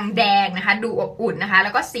ารังแดงนะคะดูอบอุ่นนะคะแ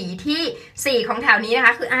ล้วก็สีที่4ของแถวนี้นะค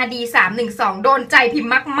ะคือ RD 312โดนใจพิม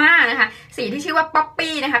พ์มากๆนะคะสีที่ชื่อว่า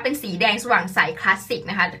Poppy นะคะเป็นสีแดงสว่างใสคลาสสิก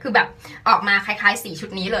นะคะคือแบบออกมาคล้ายๆสีชุด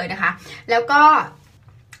นี้เลยนะคะแล้วก็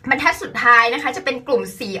บรรทัดสุดท้ายนะคะจะเป็นกลุ่ม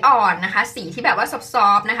สีอ่อนนะคะสีที่แบบว่าซอ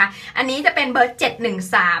ฟๆนะคะอันนี้จะเป็นเบอร์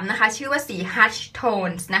713นะคะชื่อว่าสี Hush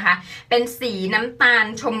Tones นะคะเป็นสีน้ำตาล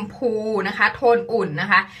ชมพูนะคะโทนอุ่นนะ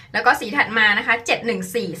คะแล้วก็สีถัดมานะคะ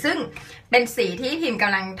714ซึ่งเป็นสีที่พิมพ์ก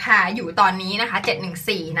ำลังทาอยู่ตอนนี้นะคะ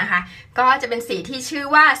714นะคะก็จะเป็นสีที่ชื่อ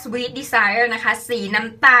ว่า Sweet Desire นะคะสีน้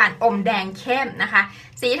ำตาลอมแดงเข้มนะคะ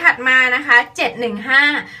สีถัดมานะคะ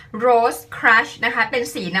715 Rose Crush นะคะเป็น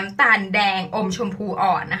สีน้ำตาลแดงอมชมพู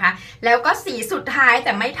อ่อนนะคะแล้วก็สีสุดท้ายแ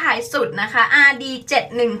ต่ไม่ท้ายสุดนะคะ RD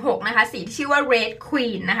 716นะคะสีที่ชื่อว่า Red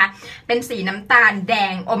Queen นะคะเป็นสีน้ำตาลแด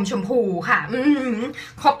งอมชมพูค่ะ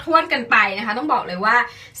ครบถ้วนกันไปนะคะต้องบอกเลยว่า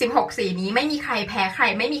16สีนี้ไม่มีใครแพ้ใคร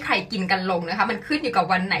ไม่มีใครกินกันลงนะคะมันขึ้นอยู่กับ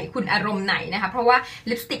วันไหนคุณอารมณ์ไหนนะคะเพราะว่า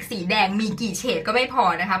ลิปสติกสีแดงมีกี่เฉดก็ไม่พอ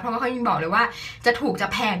นะคะเพราะว่าเขายังบอกเลยว่าจะถูกจะ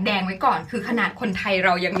แพงแดงไว้ก่อนคือขนาดคนไทยเร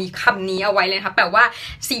ายังมีคำนี้เอาไว้เลยนะคะแปลว่า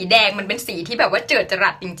สีแดงมันเป็นสีที่แบบว่าเจิดจรั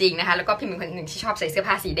สจริงๆนะคะแล้วก็พิมพ์เป็นคนหนึ่งที่ชอบใส่เสื้อ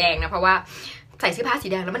ผ้าสีแดงนะเพราะว่าใส่เสื้อผ้าสี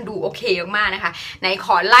แดงแล้วมันดูโอเคมากๆนะคะไหนข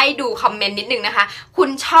อไล่ดูคอมเมนต์นิดนึงนะคะคุณ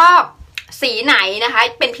ชอบสีไหนนะคะ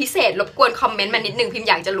เป็นพิเศษรบกวนคอมเมนต์มานิดนึงพิมพ์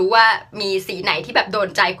อยากจะรู้ว่ามีสีไหนที่แบบโดน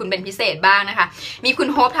ใจคุณเป็นพิเศษบ้างนะคะมีคุณ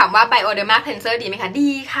โฮปถามว่า Bioderma Cleanser ดีไหมคะ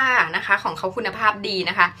ดีค่ะนะคะของเขาคุณภาพดี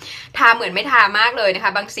นะคะทาเหมือนไม่ทามากเลยนะค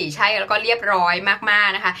ะบางสีใช่แล้วก็เรียบร้อยมาก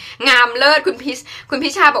ๆนะคะงามเลิศคุณพิ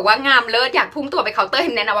ชาบอกว่างามเลิศอยากพุ่งตัวไปเคาน์เตอร์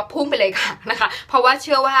แนะนำว่าพุ่งไปเลยค่ะนะคะเพราะว่าเ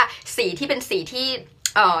ชื่อว่าสีที่เป็นสีที่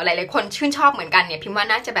หลายๆคนชื่นชอบเหมือนกันเนี่ยพิมพ์ว่า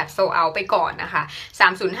น่าจะแบบโซเอาไปก่อนนะคะ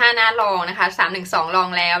305น่าลองนะคะ312ลอง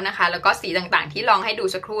แล้วนะคะแล้วก็สีต่างๆที่ลองให้ดู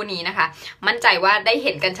สักครู่นี้นะคะมั่นใจว่าได้เ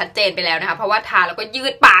ห็นกันชัดเจนไปแล้วนะคะเพราะว่าทาแล้วก็ยื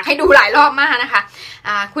ดปากให้ดูหลายรอบมากนะคะ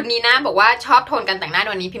คุณนีน่าบอกว่าชอบโทนกันแต่งหน้า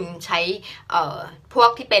วันนี้พิมพ์ใช้พวก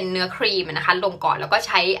ที่เป็นเนื้อครีมนะคะลงก่อนแล้วก็ใ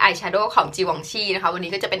ช้อายแชโดว์ของจีวองชีนะคะวัน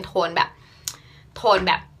นี้ก็จะเป็นโทนแบบ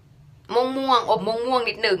ม่วงๆอมม่วงๆ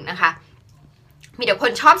นิดหนึ่งนะคะมีแต่ค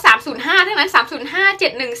นชอบ305ทั้งนั้น305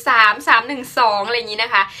 713 312อะไรอย่างนี้น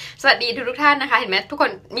ะคะสวัสดีทุกท่านนะคะเห็นไหมทุกค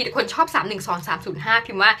นมีแต่คนชอบ312 305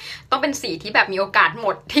พิมพ์ว่าต้องเป็นสีที่แบบมีโอกาสหม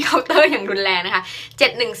ดที่เคาน์เตอร์อย่างรุนแรงนะคะ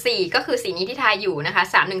714ก็คือสีนี้ที่ทาอยู่นะคะ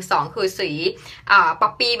312คือสีป๊อ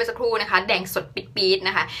ปปี้เมื่อสักครู่นะคะแดงสดปี๊ดๆน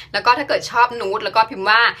ะคะแล้วก็ถ้าเกิดชอบนูดแล้วก็พิมพ์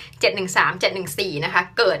ว่า713 714นะคะ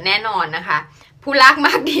เกิดแน่นอนนะคะผู้ลากม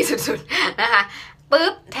ากดีสุดๆนะคะ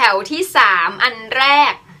ปึ๊บแถวที่3อันแร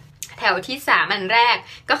กแถวที่3อันแรก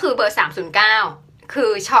ก็คือเบอร์309คื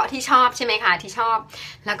อที่ชอบใช่ไหมคะที่ชอบ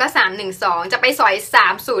แล้วก็312จะไปสอย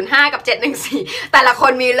305กับ714แต่ละค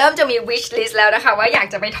นเริ่มจะมี wish list แล้วนะคะว่าอยาก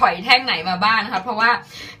จะไปถอยแท่งไหนมาบ้างนะคะเพราะว่า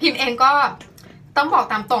พิมพ์เองก็ต้องบอก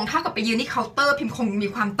ตามตรงถ้ากับไปยืนที่เคาน์เตอร์พิมพ์คงมี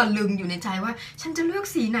ความตะลึงอยู่ในใจว่าฉันจะเลือก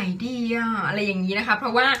สีไหนดีอะไรอย่างนี้นะคะเพรา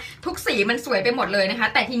ะว่าทุกสีมันสวยไปหมดเลยนะคะ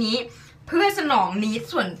แต่ทีนี้เพื่อสนองนี้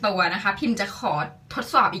ส่วนตัวนะคะพิมพ์จะขอทด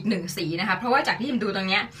สอบอีก1สีนะคะเพราะว่าจากที่พิมพ์ดูตรง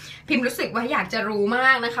เนี้ยพิมพ์รู้สึกว่าอยากจะรู้ม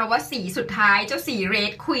ากนะคะว่าสีสุดท้ายเจ้าสี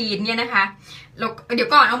Red Queen เนี่ยนะคะเดี๋ยว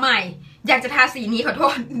ก่อนเอาใหม่อยากจะทาสีนี้ขอโท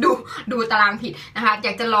ษดูตารางผิดนะคะอย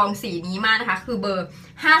ากจะลองสีนี้มากนะคะคือเบอร์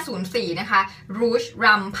504นะคะ Rouge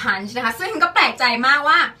Rum Punch นะคะซึ่งก็แปลกใจมาก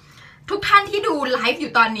ว่า ทุกท่านที่ดูไลฟ์อ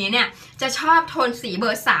ยู่ตอนนี้เนี่ยจะชอบโทนสีเบอ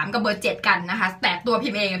ร์3กับเบอร์7กันนะคะแต่ตัวพิ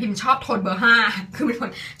มพ์เองพิมพ์ชอบโทนเบอร์5คือเป็นคน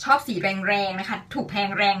ชอบสีแรงๆนะคะถูกแพง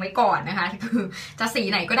แรงไว้ก่อนนะคะคือจะสี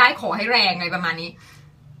ไหนก็ได้ขอให้แรงอะไรประมาณนี้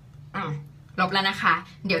ลบแล้วนะคะ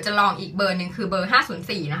เดี๋ยวจะลองอีกเบอร์หนึ่งคือเบอร์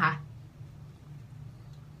504นะคะ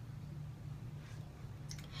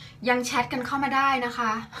ยังแชทกันเข้ามาได้นะค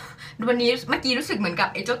ะวันนี้เมื่อกี้รู้สึกเหมือนกับ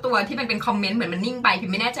ไอ้เจ้าตัวที่มันเป็นคอมเมนต์เหมือนมันนิ่งไปพิม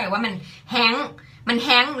ไม่แน่ใจว่ามันแฮง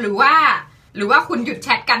ก์หรือว่าคุณหยุดแช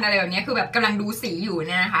ทกันอะไรแบบนี้คือแบบกำลังดูสีอยู่เ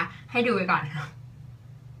นี่ยนะคะให้ดูไปก่อน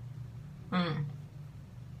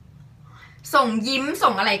ส่งยิ้ม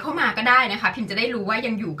ส่งอะไรเข้ามาก็ได้นะคะพิมจะได้รู้ว่า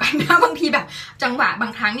ยังอยู่กันนะบางทีแบบจังหวะบา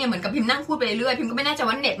งครั้งเนี่ยเหมือนกับพิมนั่งพูดไปเรื่อยพิมก็ไม่แน่ใจ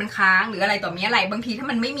ว่าเน็ตมันค้างหรืออะไรต่อมีอะไรบางทีถ้า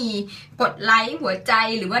มันไม่มีกดไลค์หัวใจ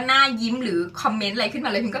หรือว่าหน้ายิ้มหรือคอมเมนต์อะไรขึ้นมา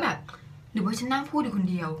เลยพิมก็แบบหรือว่าฉันนั่งพูดอยู่คน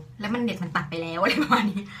เดียวแล้วมันเน็ตมันตัดไปแล้วอะไรประมาณ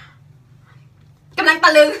นี้กำลังตะ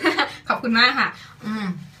ลึง ขอบคุณมากค่ะ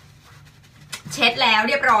เช็ดแล้ว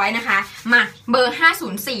เรียบร้อยนะคะมาเบอร์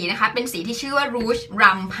504นะคะเป็นสีที่ชื่อว่า Rouge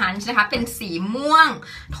Rum Punch นะคะเป็นสีม่วง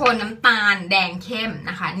โทนน้ำตาลแดงเข้ม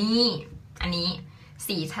นะคะนี่อันนี้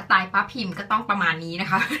สีสไตล์ป้าพิมพ์ก็ต้องประมาณนี้นะ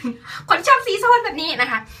คะ คนชอบสีโซนแบบนี้นะ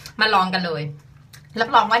คะมาลองกันเลยรับ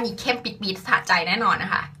รองว่านี่เข้มปิดๆสะใจแน่นอนน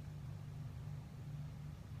ะคะ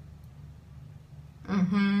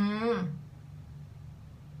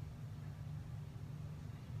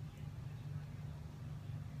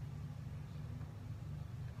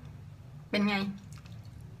เป็นไง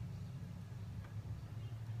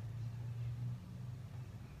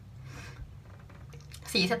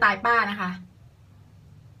สีสไตล์ป้านะคะ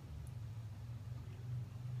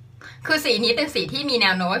คือสีนี้เป็นสีที่มีแน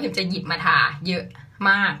วโน้มว่าพิมจะหยิบมาทาเยอะ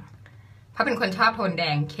มากเพราะเป็นคนชอบโทนแด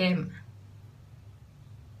งเข้ม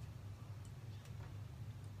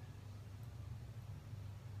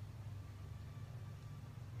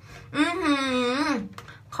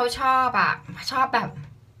เขาชอบอะชอบแบบ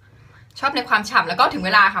ชอบในความฉ่ำแล้วก็ถึงเว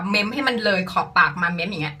ลาค่ะเม้มให้มันเลยขอบปากมาเม้ม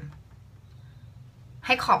อย่างเงี้ยใ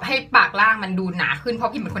ห้ขอบให้ปากล่างมันดูหนาขึ้นเพรา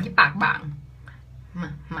ะพิมเป็นคนที่ปากบาง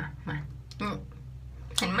มา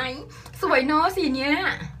เห็นไหมสวยเนาะสีเนี้ย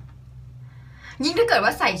ยิ่งถ้าเกิดว่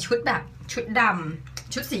าใส่ชุดแบบชุดด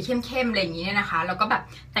ำชุดสีเข้มๆอะไรอย่างนี้เนี่ยนะคะแล้วก็แบบ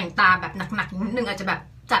แต่งตาแบบหนักๆนิดนึงอาจจะแบบ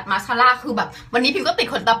จัดมาสคาร่าคือแบบวันนี้พิมก็ติด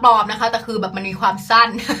ขนตาปลอมนะคะแต่คือแบบมันมีความสั้น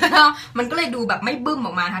มันก็เลยดูแบบไม่บึ้มอ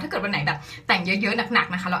อกมานะคะถ้าเกิดวันไหนแบบแต่งเยอะๆหนัก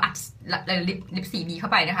ๆนะคะเราอัดลิปสีบีเข้า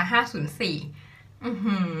ไปนะคะ504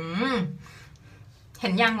เห็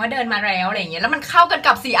นยังว่าเดินมาแล้วอะไรอย่างเงี้ยแล้วมันเข้ากัน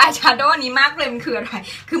กับสีอายแชโดว์นี้มากเลยมันคืออะไร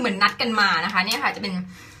คือเหมือนนัดกันมานะคะเนี่ยค่ะจะเป็น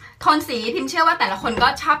โทนสีพิมเชื่อว่าแต่ละคนก็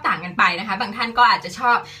ชอบต่างกันไปนะคะบางท่านก็อาจจะช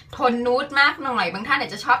อบโทนนูดมากหน่อยบางท่านอา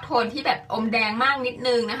จจะชอบโทนที่แบบอมแดงมากนิด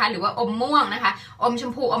นึงนะคะหรือว่าอมม่วงนะคะอมช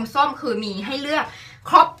มพูอมส้มคือมีให้เลือก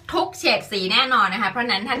ครบทุกเฉดสีแน่นอนนะคะเพราะ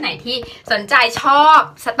นั้นท่านไหนที่สนใจชอบ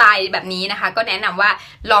สไตล์แบบนี้นะคะก็แนะนำว่า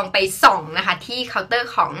ลองไปส่องนะคะที่เคาน์เตอร์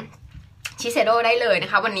ของชิเซโดได้เลยน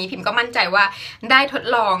ะคะวันนี้พิมก็มั่นใจว่าได้ทด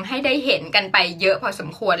ลองให้ได้เห็นกันไปเยอะพอสม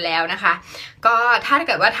ควรแล้วนะคะก็ถ้าเ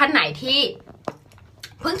กิดว่าท่านไหนที่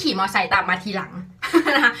เพิ่งขี่มอไซค์ตามมาทีหลัง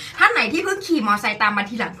นะคะท่านไหนที่เพิ่งขี่มอไซค์ตามมา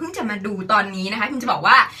ทีหลังเพิ่งจะมาดูตอนนี้นะคะพิมจะบอก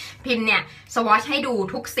ว่าพิมเนี่ยสวอชให้ดู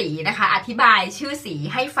ทุกสีนะคะอธิบายชื่อสี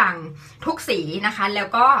ให้ฟังทุกสีนะคะแล้ว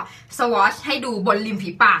ก็สวอชให้ดูบนริมฝี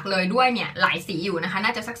ปากเลยด้วยเนี่ยหลายสีอยู่นะคะน่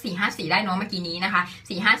าจะสัก 4-5 สีได้เนาะเมื่อกี้นี้นะคะ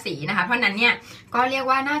 4-5 สีนะคะเพราะนั้นเนี่ยก็เรียก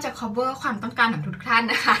ว่าน่าจะ cover ความต้องการของทุกท่าน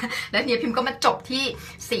นะคะแล้วเนี่ยพิมก็มาจบที่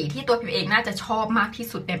สีที่ตัวพิมเองน่าจะชอบมากที่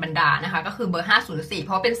สุดในบรรดานะคะก็คือเบอร์504เพ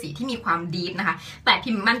ราะเป็นสีที่มีความดีฟนะคะแต่พิ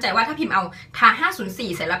มมั่นใจว่าถ้าพิมเอาทา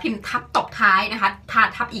504เสร็จแล้วพิมพ์ทับตบท้ายนะคะทา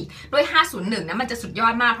ทับอีกด้วย501นะมันจะสุดยอ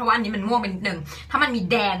ดมากเพราะว่าอันนี้มันม่วงเป็นนิดนึงถ้ามันมี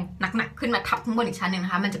แดงหนักๆขึ้นมาทับข้างบนอีกชั้นหนึ่งน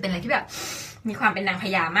ะคะมันจะเป็นอะไรที่แบบมีความเป็นนางพ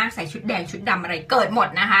ญามากใส่ชุดแดงชุดดำอะไรเกิดหมด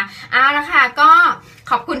นะคะเอาละค่ะก็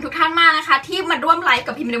ขอบคุณทุกท่านมากนะคะที่มาร่วมไลฟ์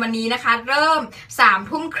กับพิมในวันนี้นะคะเริ่ม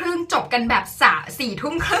3:30จบกันแบบ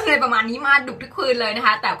4:30เลยประมาณนี้มาดุทุกคืนเลยนะค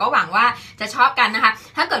ะแต่ก็หวังว่าจะชอบกันนะคะ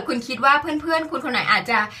ถ้าเกิดคุณคิดว่าเพื่อนๆคุณคนไหนอาจ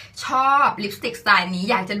จะชอบลิปสติกสไตล์นี้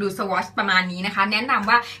อยากจะดูสวอชประมาณนี้นะคะแนะนำ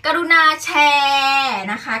ว่ากรุณาแชร์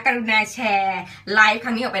นะคะกรุณาแชร์ไลฟ์ค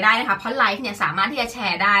รั้งนี้ออกไปได้นะคะเพราะไลฟ์เนี่ยสามารถที่จะแช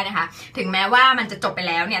ร์ได้นะคะถึงแม้ว่ามันจะจบไป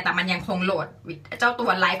แล้วเนี่ยแต่มันยังคงโหลดเจ้าตัว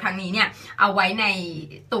ไลฟ์ครั้งนี้เนี่ยเอาไว้ใน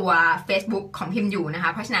ตัว Facebook ของพิมอยู่นะค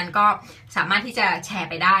ะเพราะฉะนั้นก็สามารถที่จะแชร์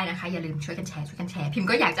ไปได้นะคะอย่าลืมช่วยกันแชร์พิม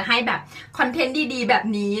ก็อยากจะให้แบบคอนเทนต์ดีๆแบบ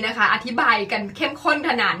นี้นะคะอธิบายกันเข้มข้น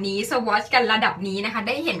ขนาดนี้สวอชกันระดับนี้นะคะไ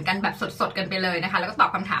ด้เห็นกันแบบสดๆกันไปเลยนะคะแล้วก็ตอบ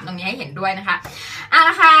คำถามตรงนี้ นี้ให้เห็นด้วยนะคะล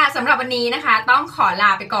ะค่ะสำหรับวันนี้นะคะต้องขอล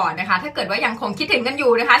าไปก่อนนะคะถ้าเกิดว่ายังคงคิดถึงกันอ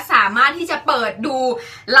ยู่นะคะสามารถที่จะเปิดดู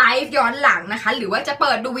ไลฟ์ย้อนหลังนะคะหรือว่าจะเ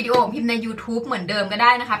ปิดดูวิดีโอของพิมพ์ใน YouTube เหมือนเดิมก็ไ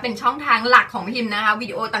ด้นะคะเป็นช่องทางหลักของพิมพ์นะคะวิ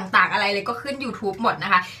ดีโอต่างๆอะไรเลยก็ขึ้น YouTube หมดน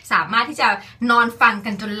ะคะสามารถที่จะนอนฟังกั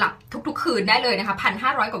นจนหลับทุกๆคืนได้เลยนะคะ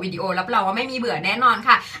 1,500 กว่าวิดีโอรับรองว่าไม่มีเบื่อแน่นอน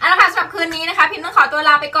ค่ะละค่ะสำหรับคืนนี้นะคะพิมพ์ต้องขอตัวล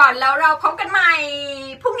าไปก่อนแล้วเราพบกันใหม่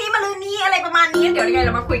พรุ่งนี้มะรืนนี้อะไรประมาณนี้เดี๋ยวยังไงเร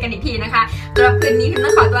ามาคุยกันอีกทีนะคะสำหรับคืนนี้พิมพ์ต้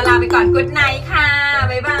องขอตัวลาไปก่อน Good night ค่ะ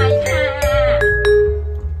บ๊ายบายค่ะ